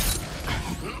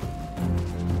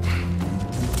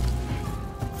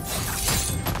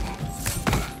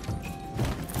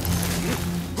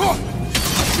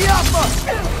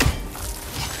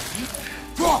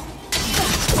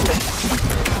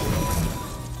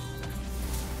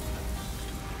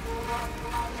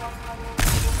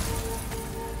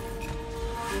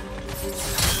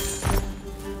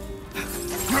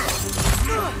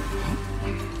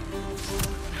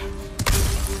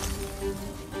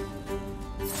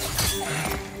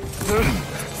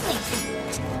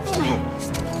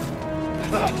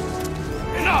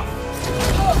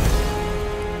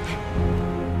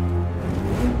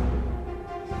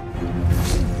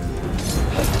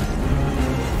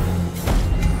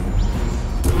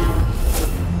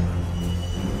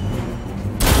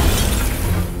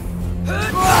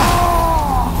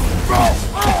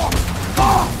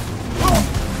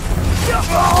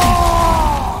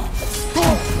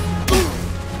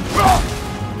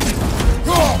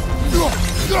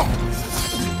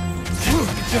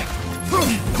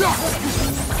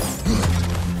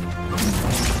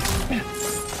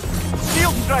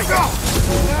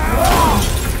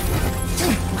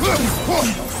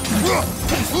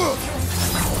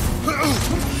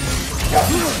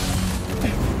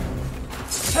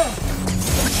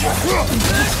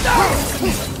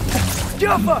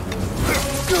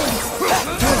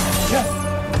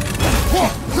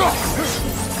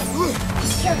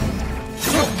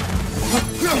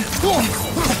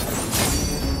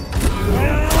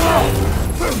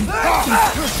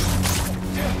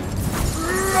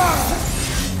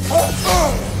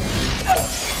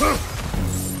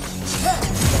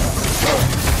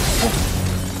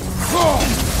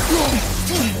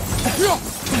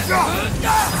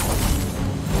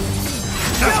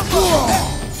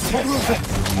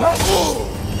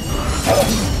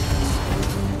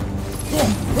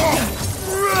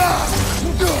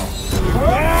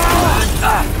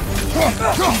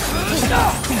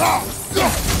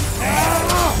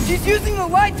 She's using the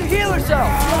light to heal herself!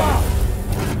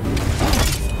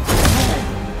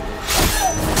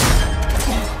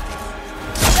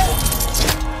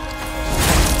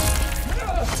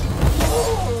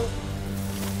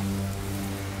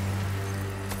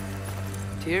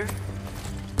 Tyr?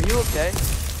 Are you okay?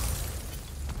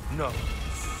 No.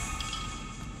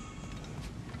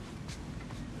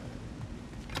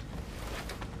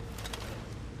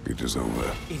 It is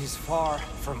over. It is far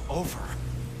from over.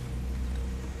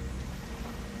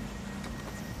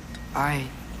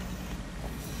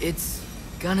 It's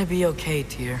gonna be okay,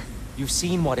 Tyr. You've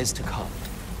seen what is to come.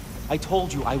 I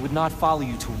told you I would not follow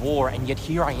you to war, and yet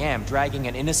here I am, dragging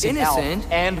an innocent elf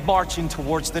and marching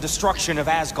towards the destruction of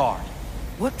Asgard.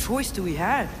 What choice do we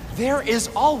have? There is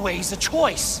always a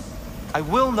choice. I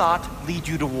will not lead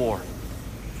you to war.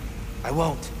 I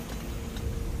won't.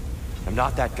 I'm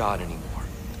not that god anymore.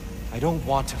 I don't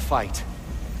want to fight.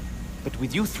 But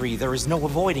with you three, there is no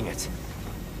avoiding it.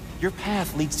 Your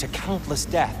path leads to countless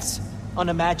deaths,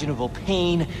 unimaginable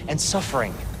pain and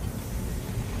suffering.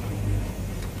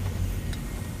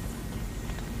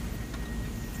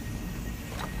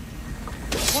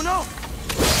 Oh no!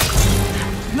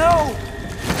 No!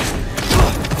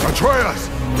 Atreus!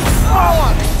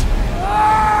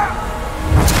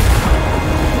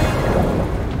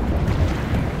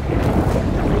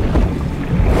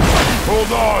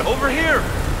 Hold on! Over here!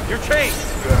 You're chased!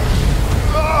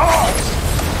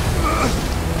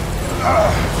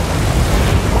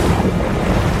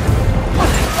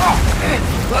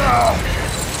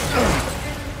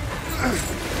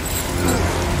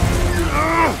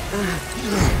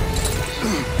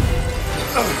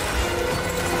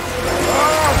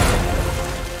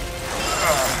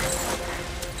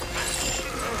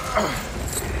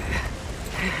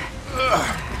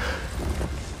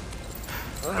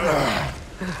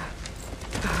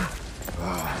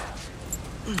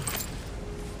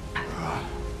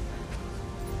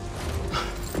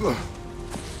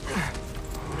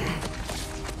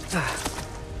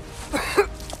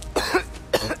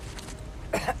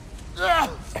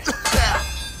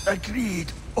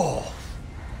 Agreed. Oh.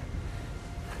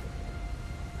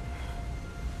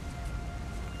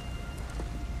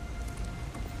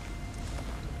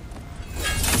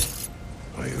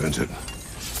 Are you injured?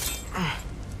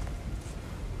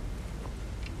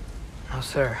 No,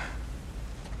 sir.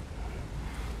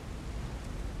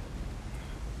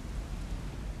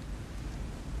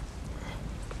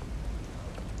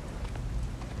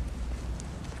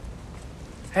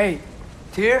 Hey,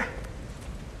 Tyr?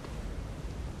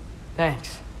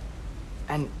 Thanks.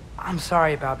 And I'm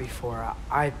sorry about before.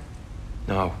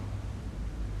 No.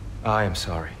 I am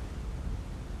sorry.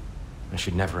 I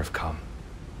should never have come.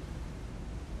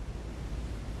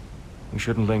 We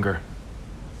shouldn't linger.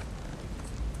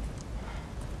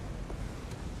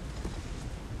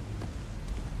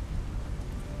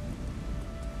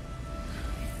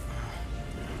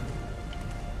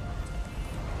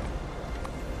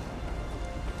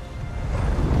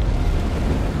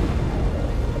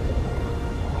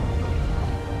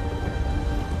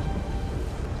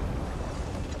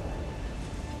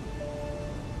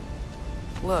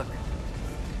 Look,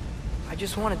 I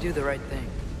just want to do the right thing.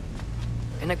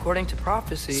 And according to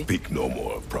prophecy... Speak no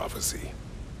more of prophecy.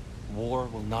 War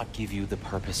will not give you the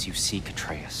purpose you seek,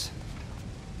 Atreus.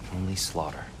 Only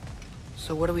slaughter.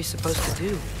 So what are we supposed to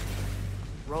do?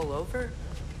 Roll over?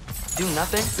 Do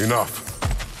nothing? Enough.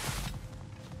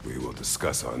 We will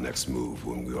discuss our next move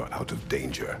when we are out of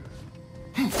danger.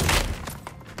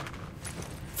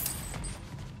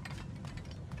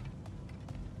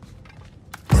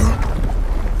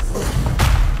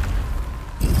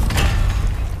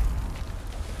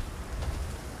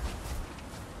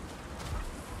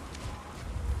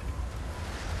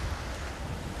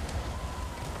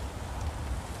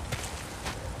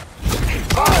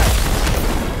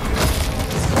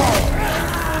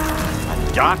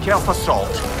 Dark Elf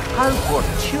assault. How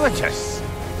fortuitous.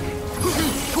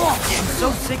 I'm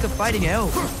so sick of fighting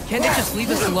elves. Can't they just leave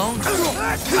us alone?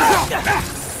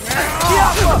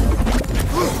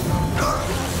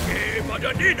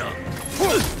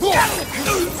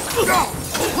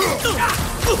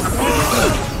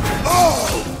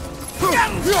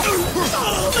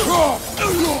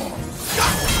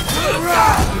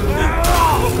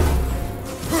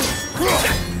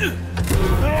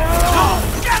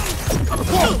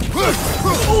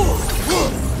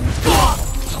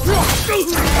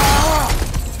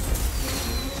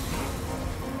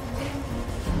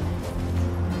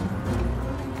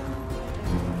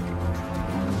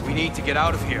 We need to get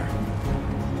out of here.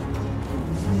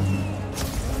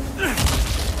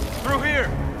 Through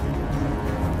here!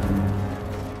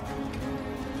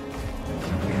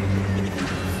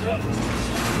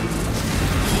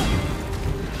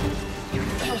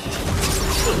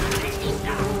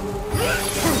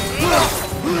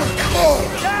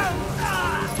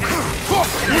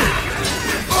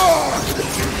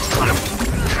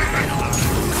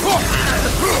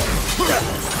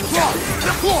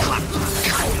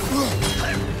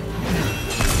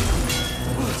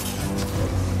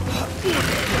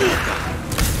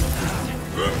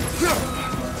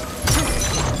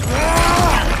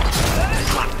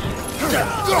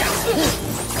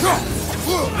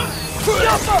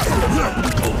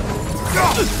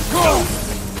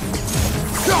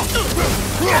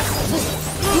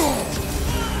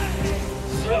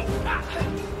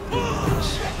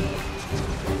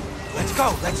 Let's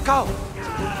go, let's go!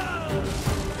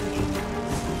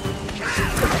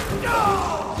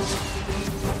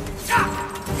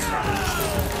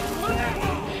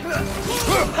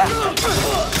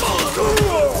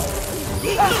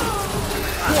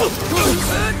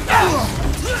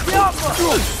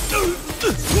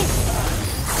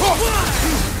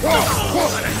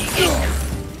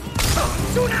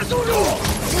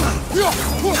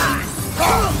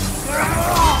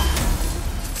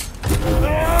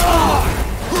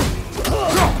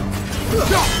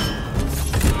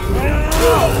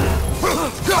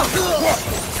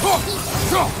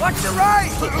 Watch your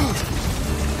right!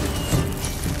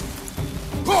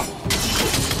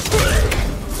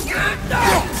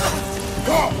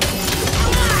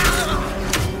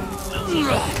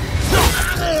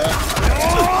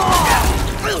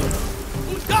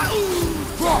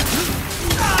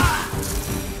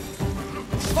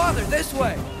 Father, this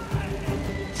way!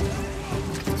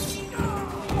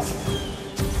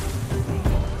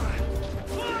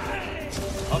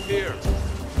 Up here.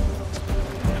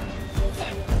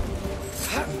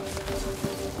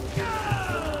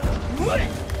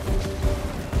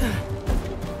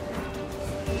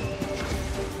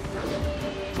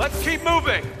 Let's keep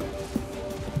moving!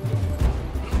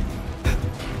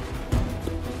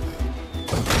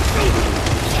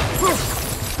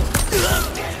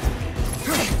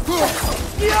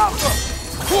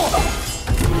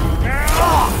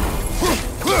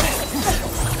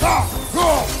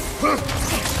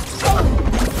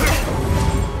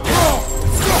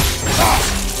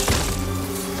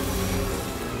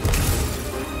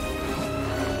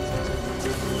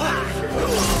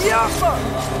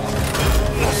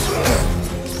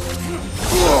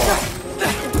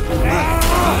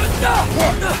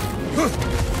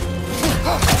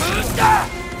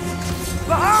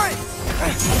 Behind!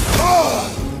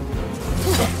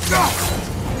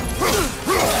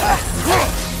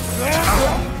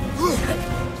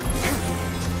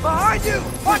 Behind you!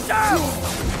 Watch out!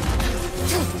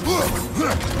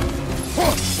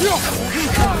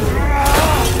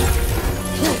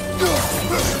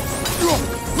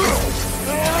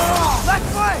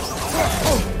 Left way!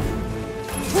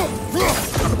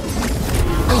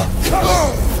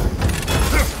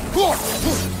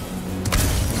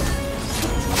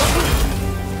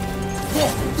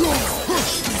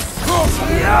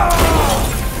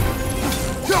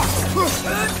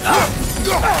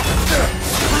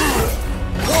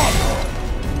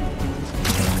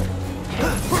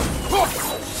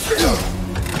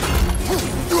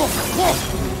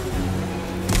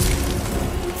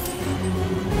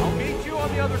 I'll meet you on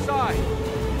the other side.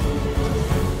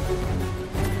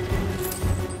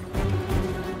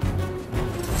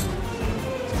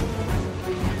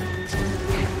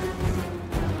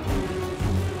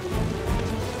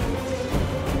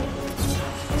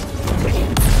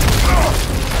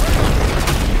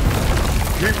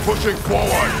 Keep pushing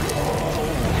forward!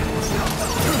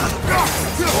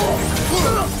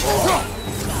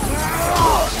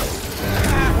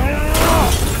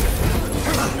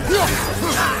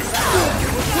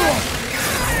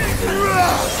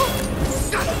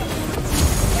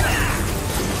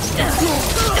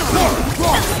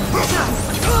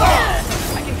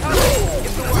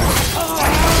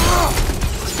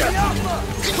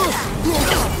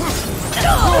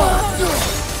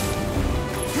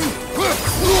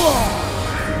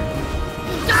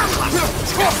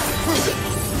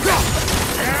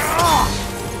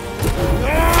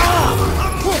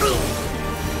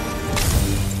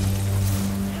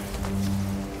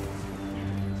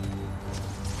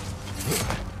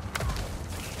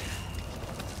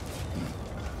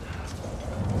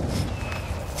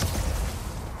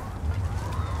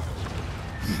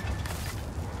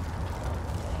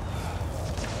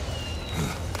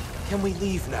 Can we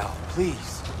leave now,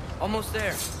 please? Almost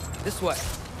there. This way.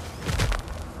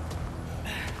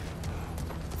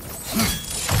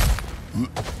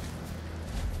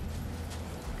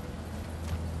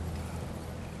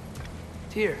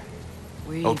 Tyr,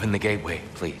 we... Open the gateway,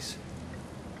 please.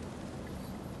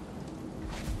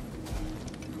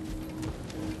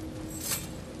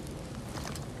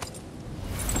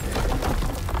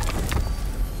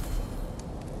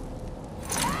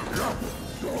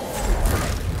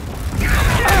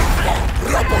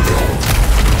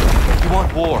 You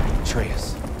want war,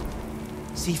 Atreus.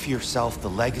 See for yourself the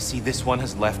legacy this one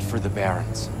has left for the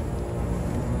Barons.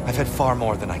 I've had far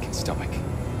more than I can stomach.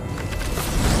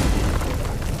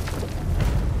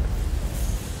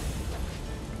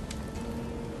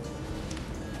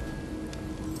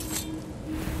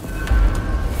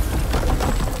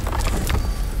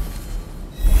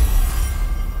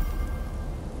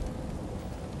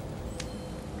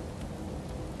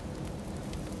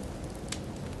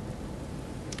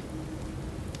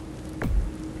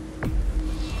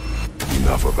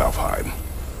 Enough of Alfheim.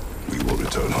 We will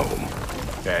return home.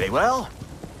 Very well.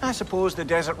 I suppose the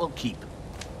desert will keep.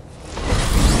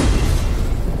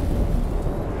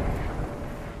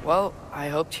 Well, I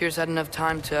hope Tyr's had enough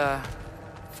time to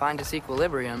find his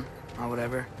equilibrium, or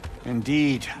whatever.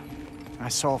 Indeed. I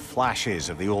saw flashes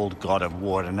of the old God of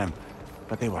War in him,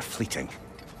 but they were fleeting.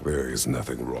 There is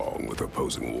nothing wrong with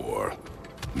opposing war,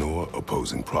 nor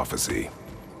opposing prophecy.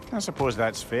 I suppose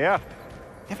that's fair.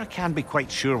 Never can be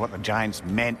quite sure what the Giants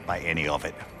meant by any of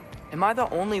it. Am I the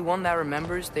only one that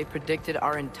remembers they predicted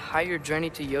our entire journey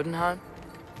to Jotunheim?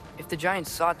 If the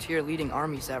Giants saw Tyr leading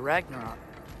armies at Ragnarok,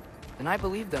 then I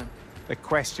believe them. The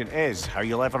question is how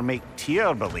you'll ever make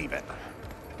Tyr believe it.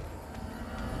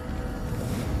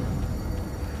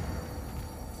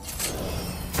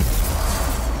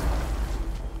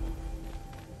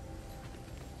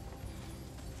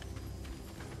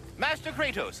 Master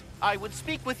Kratos, I would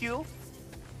speak with you.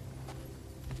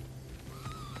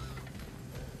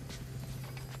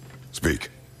 Speak.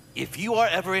 If you are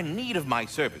ever in need of my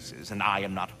services and I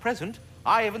am not present,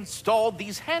 I have installed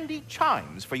these handy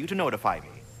chimes for you to notify me.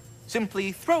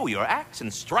 Simply throw your axe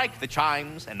and strike the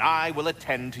chimes, and I will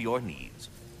attend to your needs.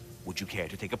 Would you care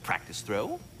to take a practice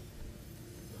throw?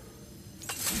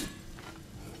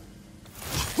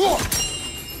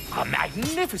 A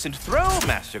magnificent throw,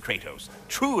 Master Kratos.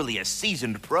 Truly a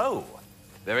seasoned pro.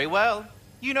 Very well.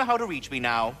 You know how to reach me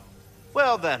now.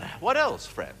 Well then, what else,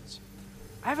 friends?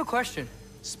 I have a question.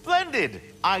 Splendid!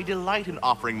 I delight in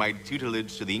offering my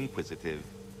tutelage to the inquisitive.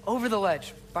 Over the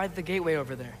ledge, by the gateway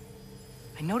over there.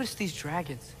 I noticed these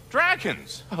dragons.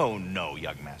 Dragons? Oh no,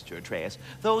 young Master Atreus.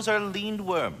 Those are leaned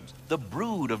worms, the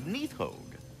brood of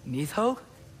Nidhogg. Nidhogg?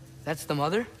 That's the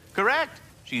mother? Correct.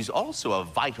 She's also a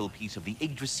vital piece of the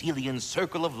Yggdrasilian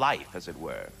circle of life, as it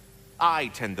were. I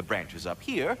tend the branches up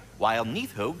here, while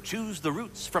Nidhogg chews the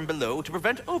roots from below to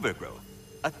prevent overgrowth.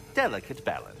 A delicate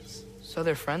balance. So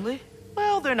they're friendly?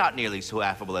 Well, they're not nearly so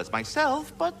affable as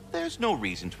myself, but there's no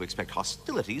reason to expect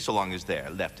hostility so long as they're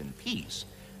left in peace.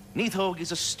 Nidhogg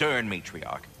is a stern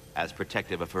matriarch, as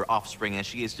protective of her offspring as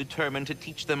she is determined to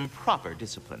teach them proper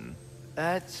discipline.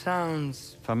 That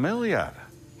sounds... Familiar.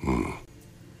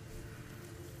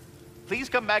 Please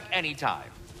come back anytime.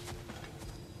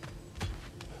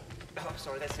 Oh, I'm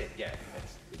sorry, that's it. Yeah,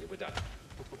 we're done.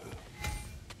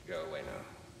 Go away now.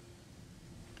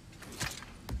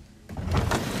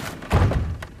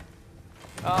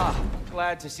 Ah,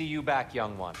 glad to see you back,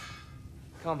 young one.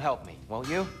 Come help me, won't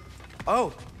you?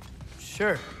 Oh,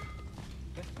 sure.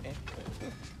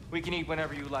 We can eat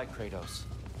whenever you like, Kratos.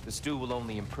 The stew will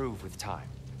only improve with time.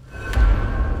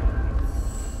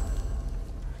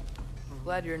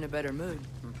 Glad you're in a better mood.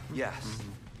 Yes.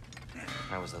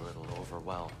 I was a little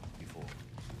overwhelmed before.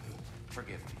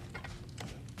 Forgive me.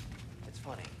 It's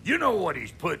funny. You know what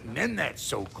he's putting in that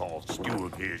so-called stew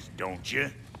of his, don't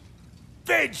you?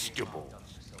 Vegetables.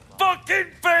 Fucking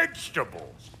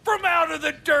vegetables! From out of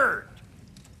the dirt!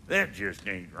 That just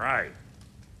ain't right.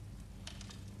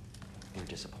 You're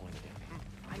disappointed in me.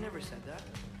 I never said that.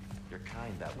 You're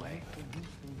kind that way.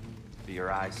 But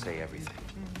your eyes say everything.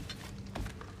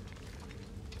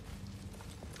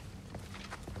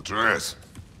 Atreus,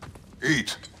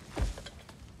 eat.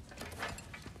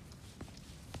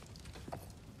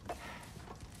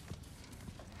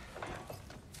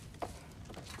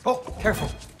 Oh, careful,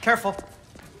 careful.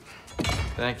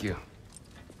 Thank you.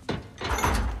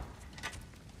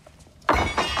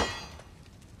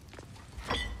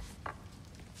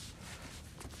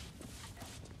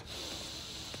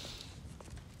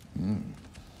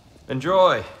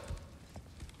 Enjoy.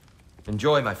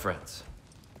 Enjoy, my friends.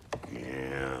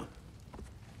 Yeah.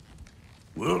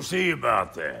 We'll see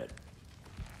about that.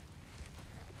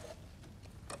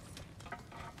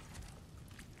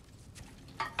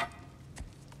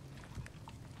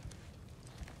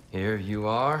 Here you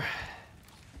are.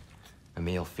 A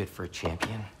meal fit for a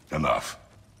champion. Enough.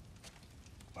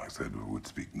 I said we would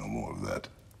speak no more of that.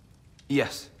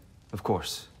 Yes, of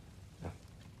course.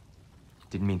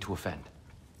 Didn't mean to offend.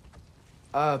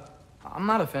 I'm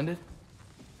not offended.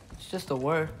 It's just a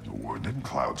word. A word that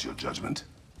clouds your judgment.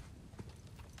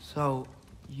 So,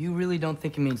 you really don't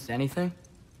think it means anything?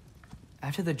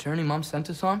 After the journey Mom sent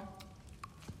us on?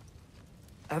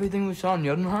 Everything we saw in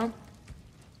Jotunheim?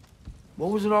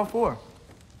 What was it all for?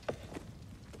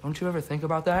 Don't you ever think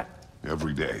about that?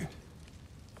 Every day.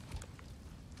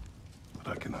 But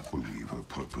I cannot believe her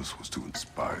purpose was to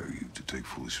inspire you to take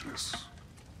foolish risks.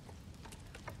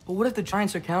 But what if the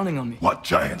Giants are counting on me? What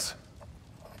Giants?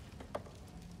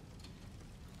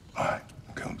 I'm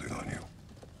counting on you.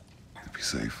 To be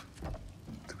safe,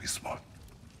 to be smart.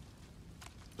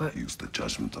 But... Use the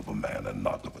judgment of a man and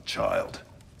not of a child.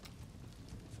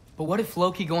 But what if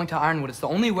Loki going to Ironwood is the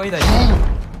only way that...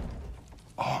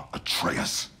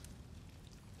 Atreus?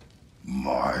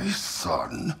 My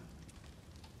son?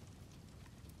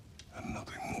 And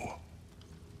nothing more.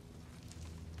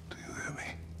 Do you hear me?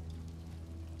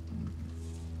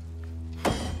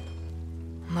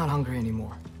 I'm not hungry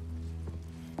anymore.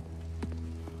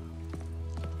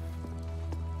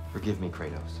 Forgive me,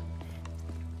 Kratos.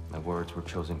 My words were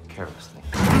chosen carelessly.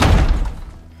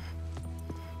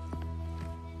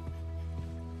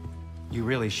 You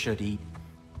really should eat.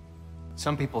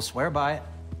 Some people swear by it.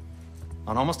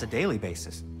 On almost a daily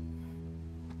basis.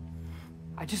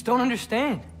 I just don't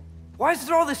understand. Why is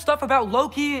there all this stuff about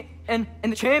Loki and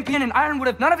the champion and Ironwood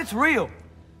if none of it's real?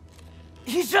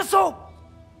 He's just so...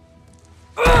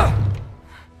 Ugh!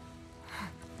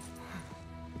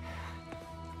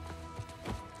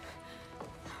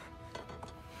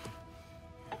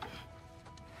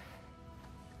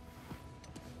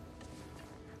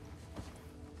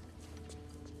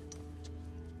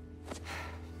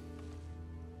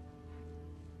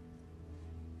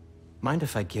 Mind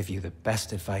if I give you the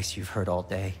best advice you've heard all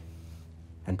day?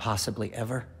 And possibly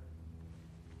ever?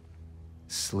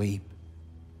 Sleep.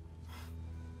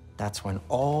 That's when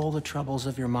all the troubles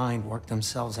of your mind work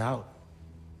themselves out.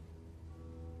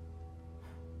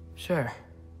 Sure.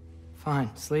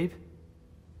 Fine. Sleep?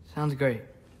 Sounds great.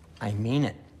 I mean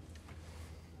it.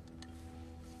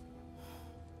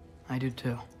 I do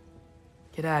too.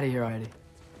 Get out of here already.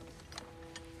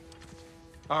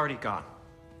 Already gone.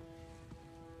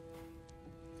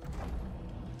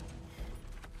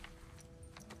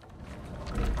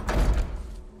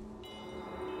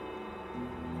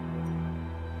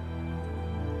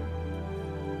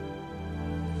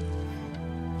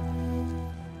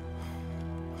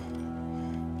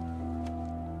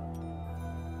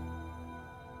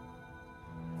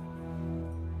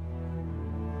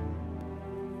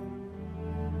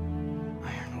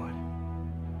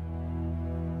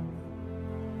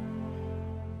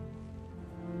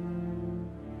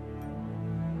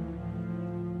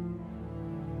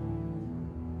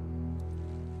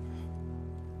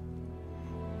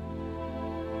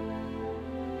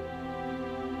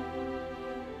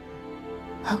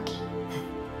 Loki.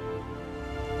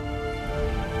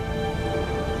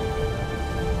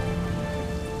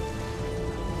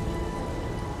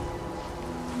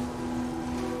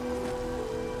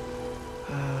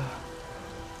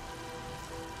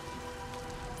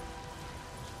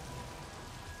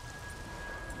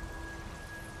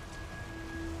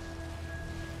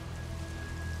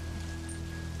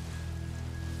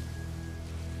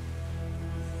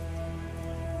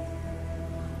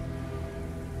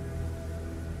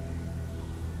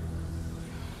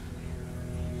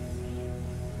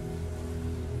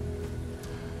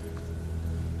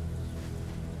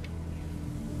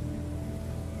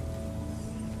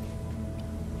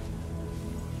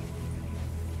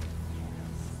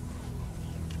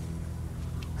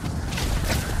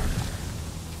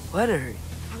 Let her hurry.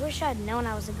 I wish I'd known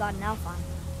I was a god in Alfheim.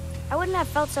 I wouldn't have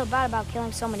felt so bad about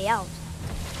killing so many elves.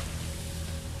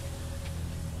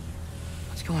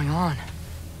 What's going on?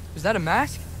 Is that a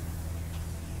mask?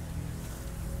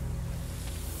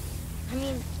 I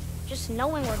mean, just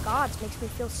knowing we're gods makes me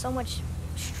feel so much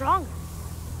stronger.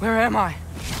 Where am I?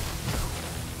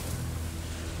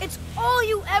 It's all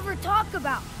you ever talk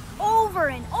about, over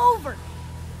and over.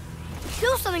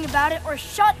 Do something about it or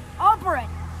shut up already.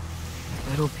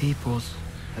 Little people's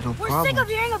little We're problems. sick of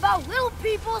hearing about little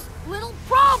people's little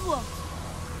problems.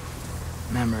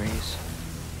 Memories.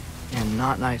 And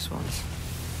not nice ones.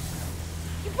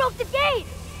 You broke the gate.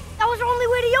 That was our only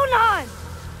way to Jotunheim.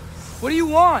 What do you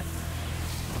want?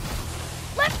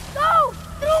 Let's go!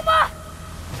 Numa!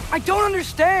 I don't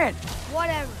understand!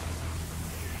 Whatever.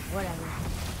 Whatever.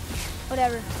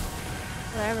 Whatever.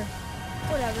 Whatever.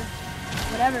 Whatever.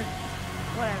 Whatever.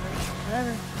 Whatever.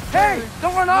 Whatever. Hey!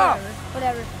 Don't run off!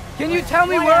 Whatever. Can you tell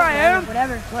me where I am?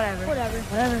 Whatever. Whatever. Whatever.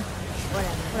 Whatever.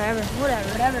 Whatever. Whatever.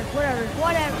 Whatever. Whatever.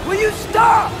 Whatever. Will you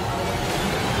stop?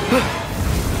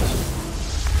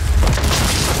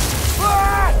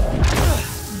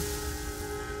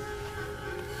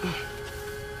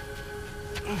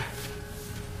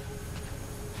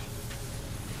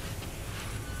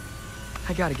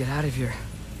 I gotta get out of here.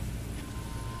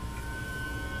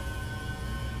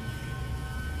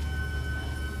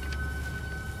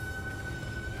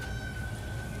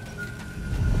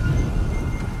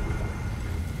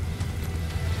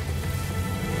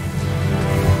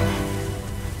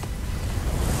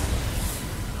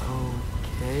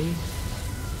 Okay.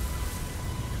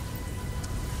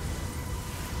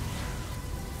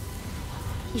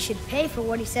 He should pay for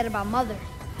what he said about Mother.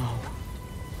 Oh.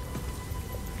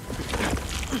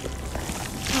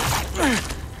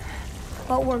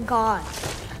 But we're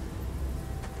gods.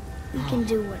 We can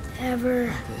do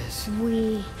whatever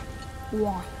we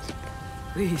want.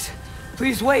 Please.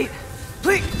 Please wait.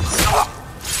 Please.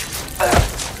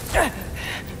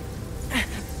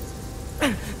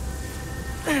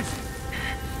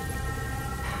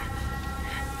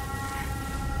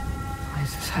 Why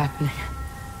is this happening?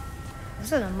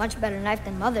 This is a much better knife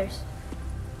than Mother's.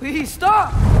 Please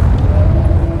stop!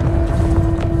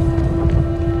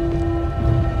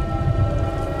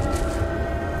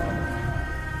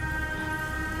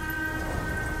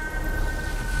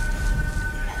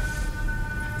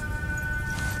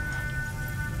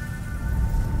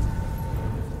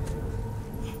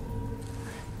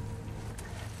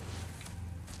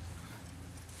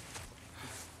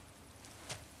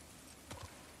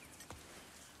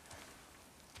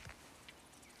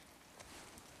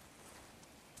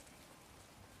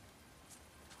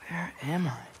 Where am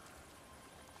I?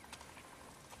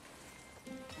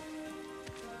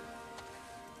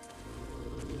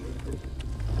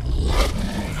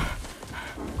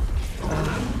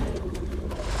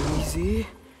 Easy.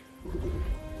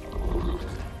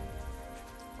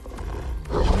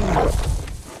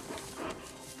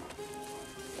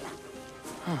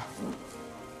 Huh.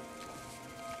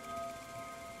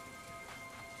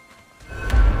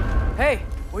 Hey,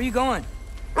 where you going?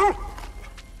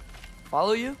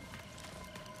 Follow you?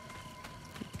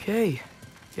 Okay.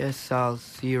 Guess I'll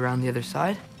see you around the other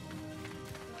side.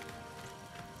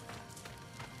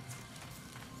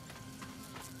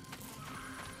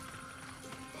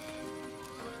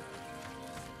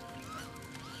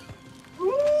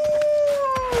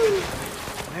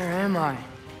 Where am I?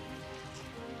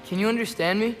 Can you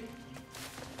understand me?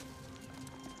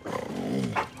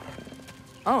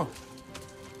 Oh.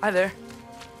 Hi there.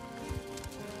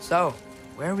 So,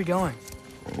 where are we going?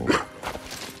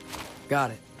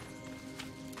 Got it.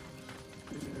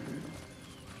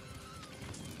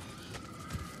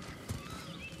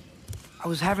 I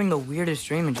was having the weirdest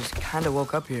dream and just kind of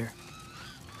woke up here.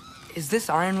 Is this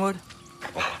Ironwood?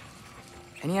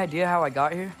 Any idea how I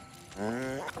got here?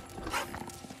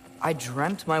 I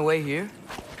dreamt my way here?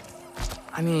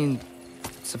 I mean,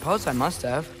 suppose I must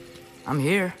have. I'm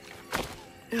here.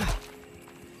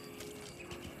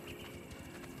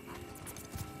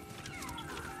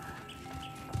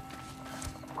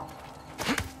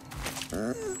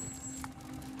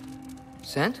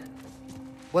 Scent?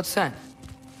 What scent?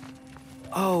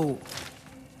 Oh,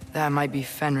 that might be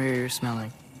Fenrir you're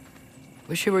smelling.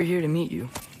 Wish I were here to meet you.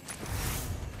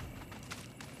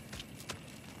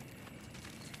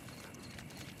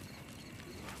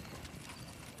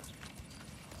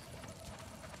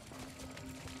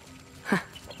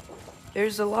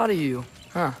 There's a lot of you,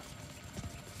 huh?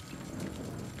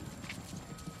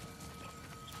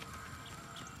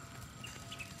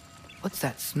 What's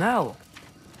that smell?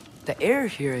 The air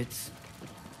here, it's...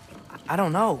 I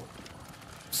don't know.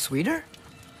 Sweeter?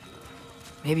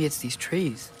 Maybe it's these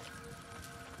trees.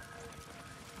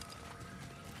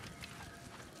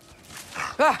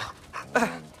 Ah!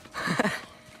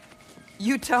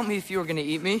 You tell me if you were gonna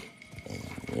eat me.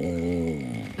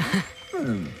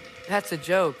 That's a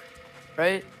joke,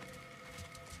 right?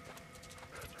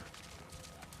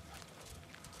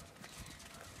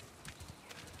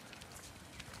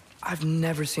 I've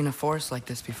never seen a forest like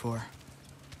this before.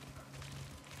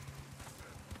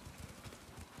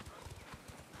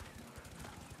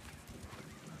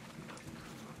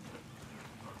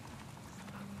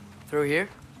 Through here?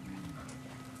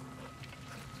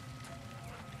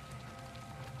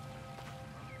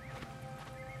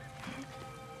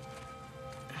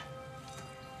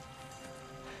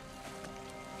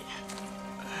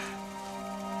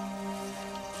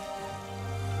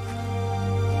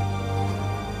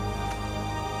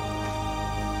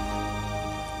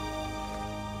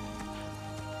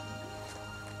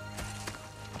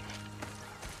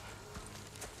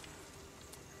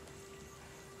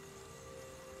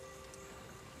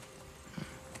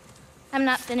 I'm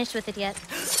not finished with it yet.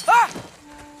 Ah!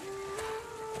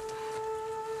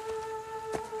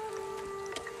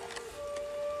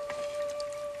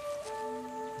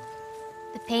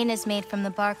 The paint is made from the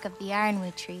bark of the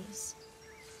ironwood trees.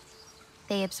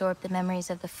 They absorb the memories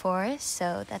of the forest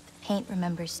so that the paint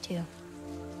remembers too.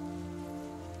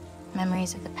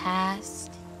 Memories of the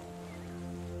past,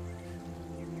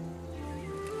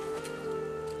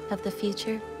 of the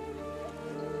future.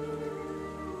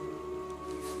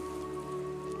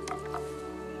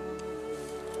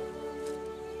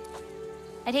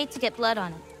 I'd hate to get blood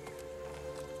on it.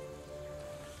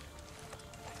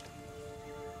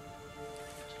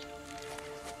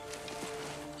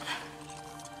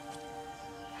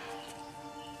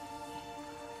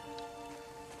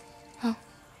 Oh,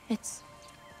 it's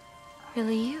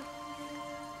really you.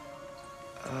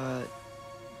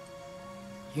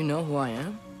 You know who I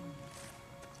am?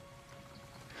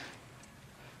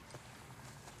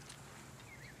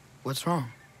 What's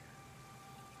wrong?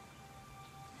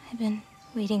 I've been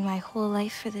waiting my whole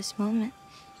life for this moment.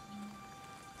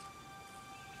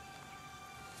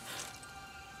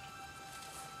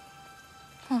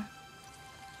 Huh.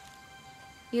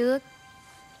 You look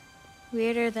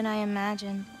weirder than I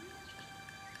imagined.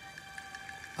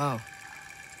 Oh.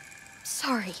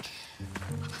 Sorry.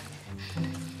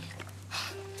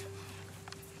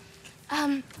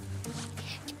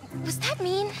 Was that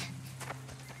mean?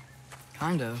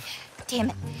 Kind of. Damn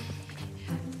it.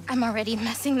 I'm already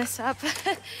messing this up.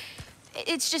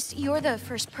 It's just you're the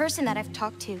first person that I've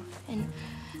talked to in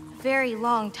a very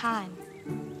long time.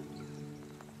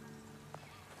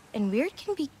 And weird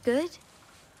can be good.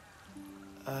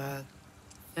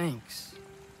 Thanks.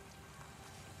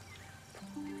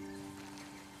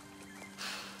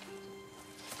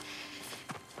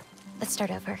 Let's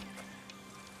start over.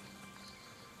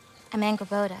 I'm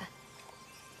Angerboda.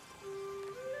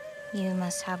 You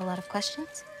must have a lot of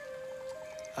questions?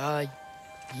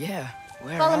 Yeah.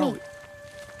 Where Follow are me. we?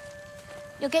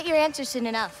 You'll get your answers soon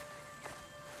enough.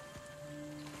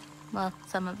 Well,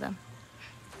 some of them.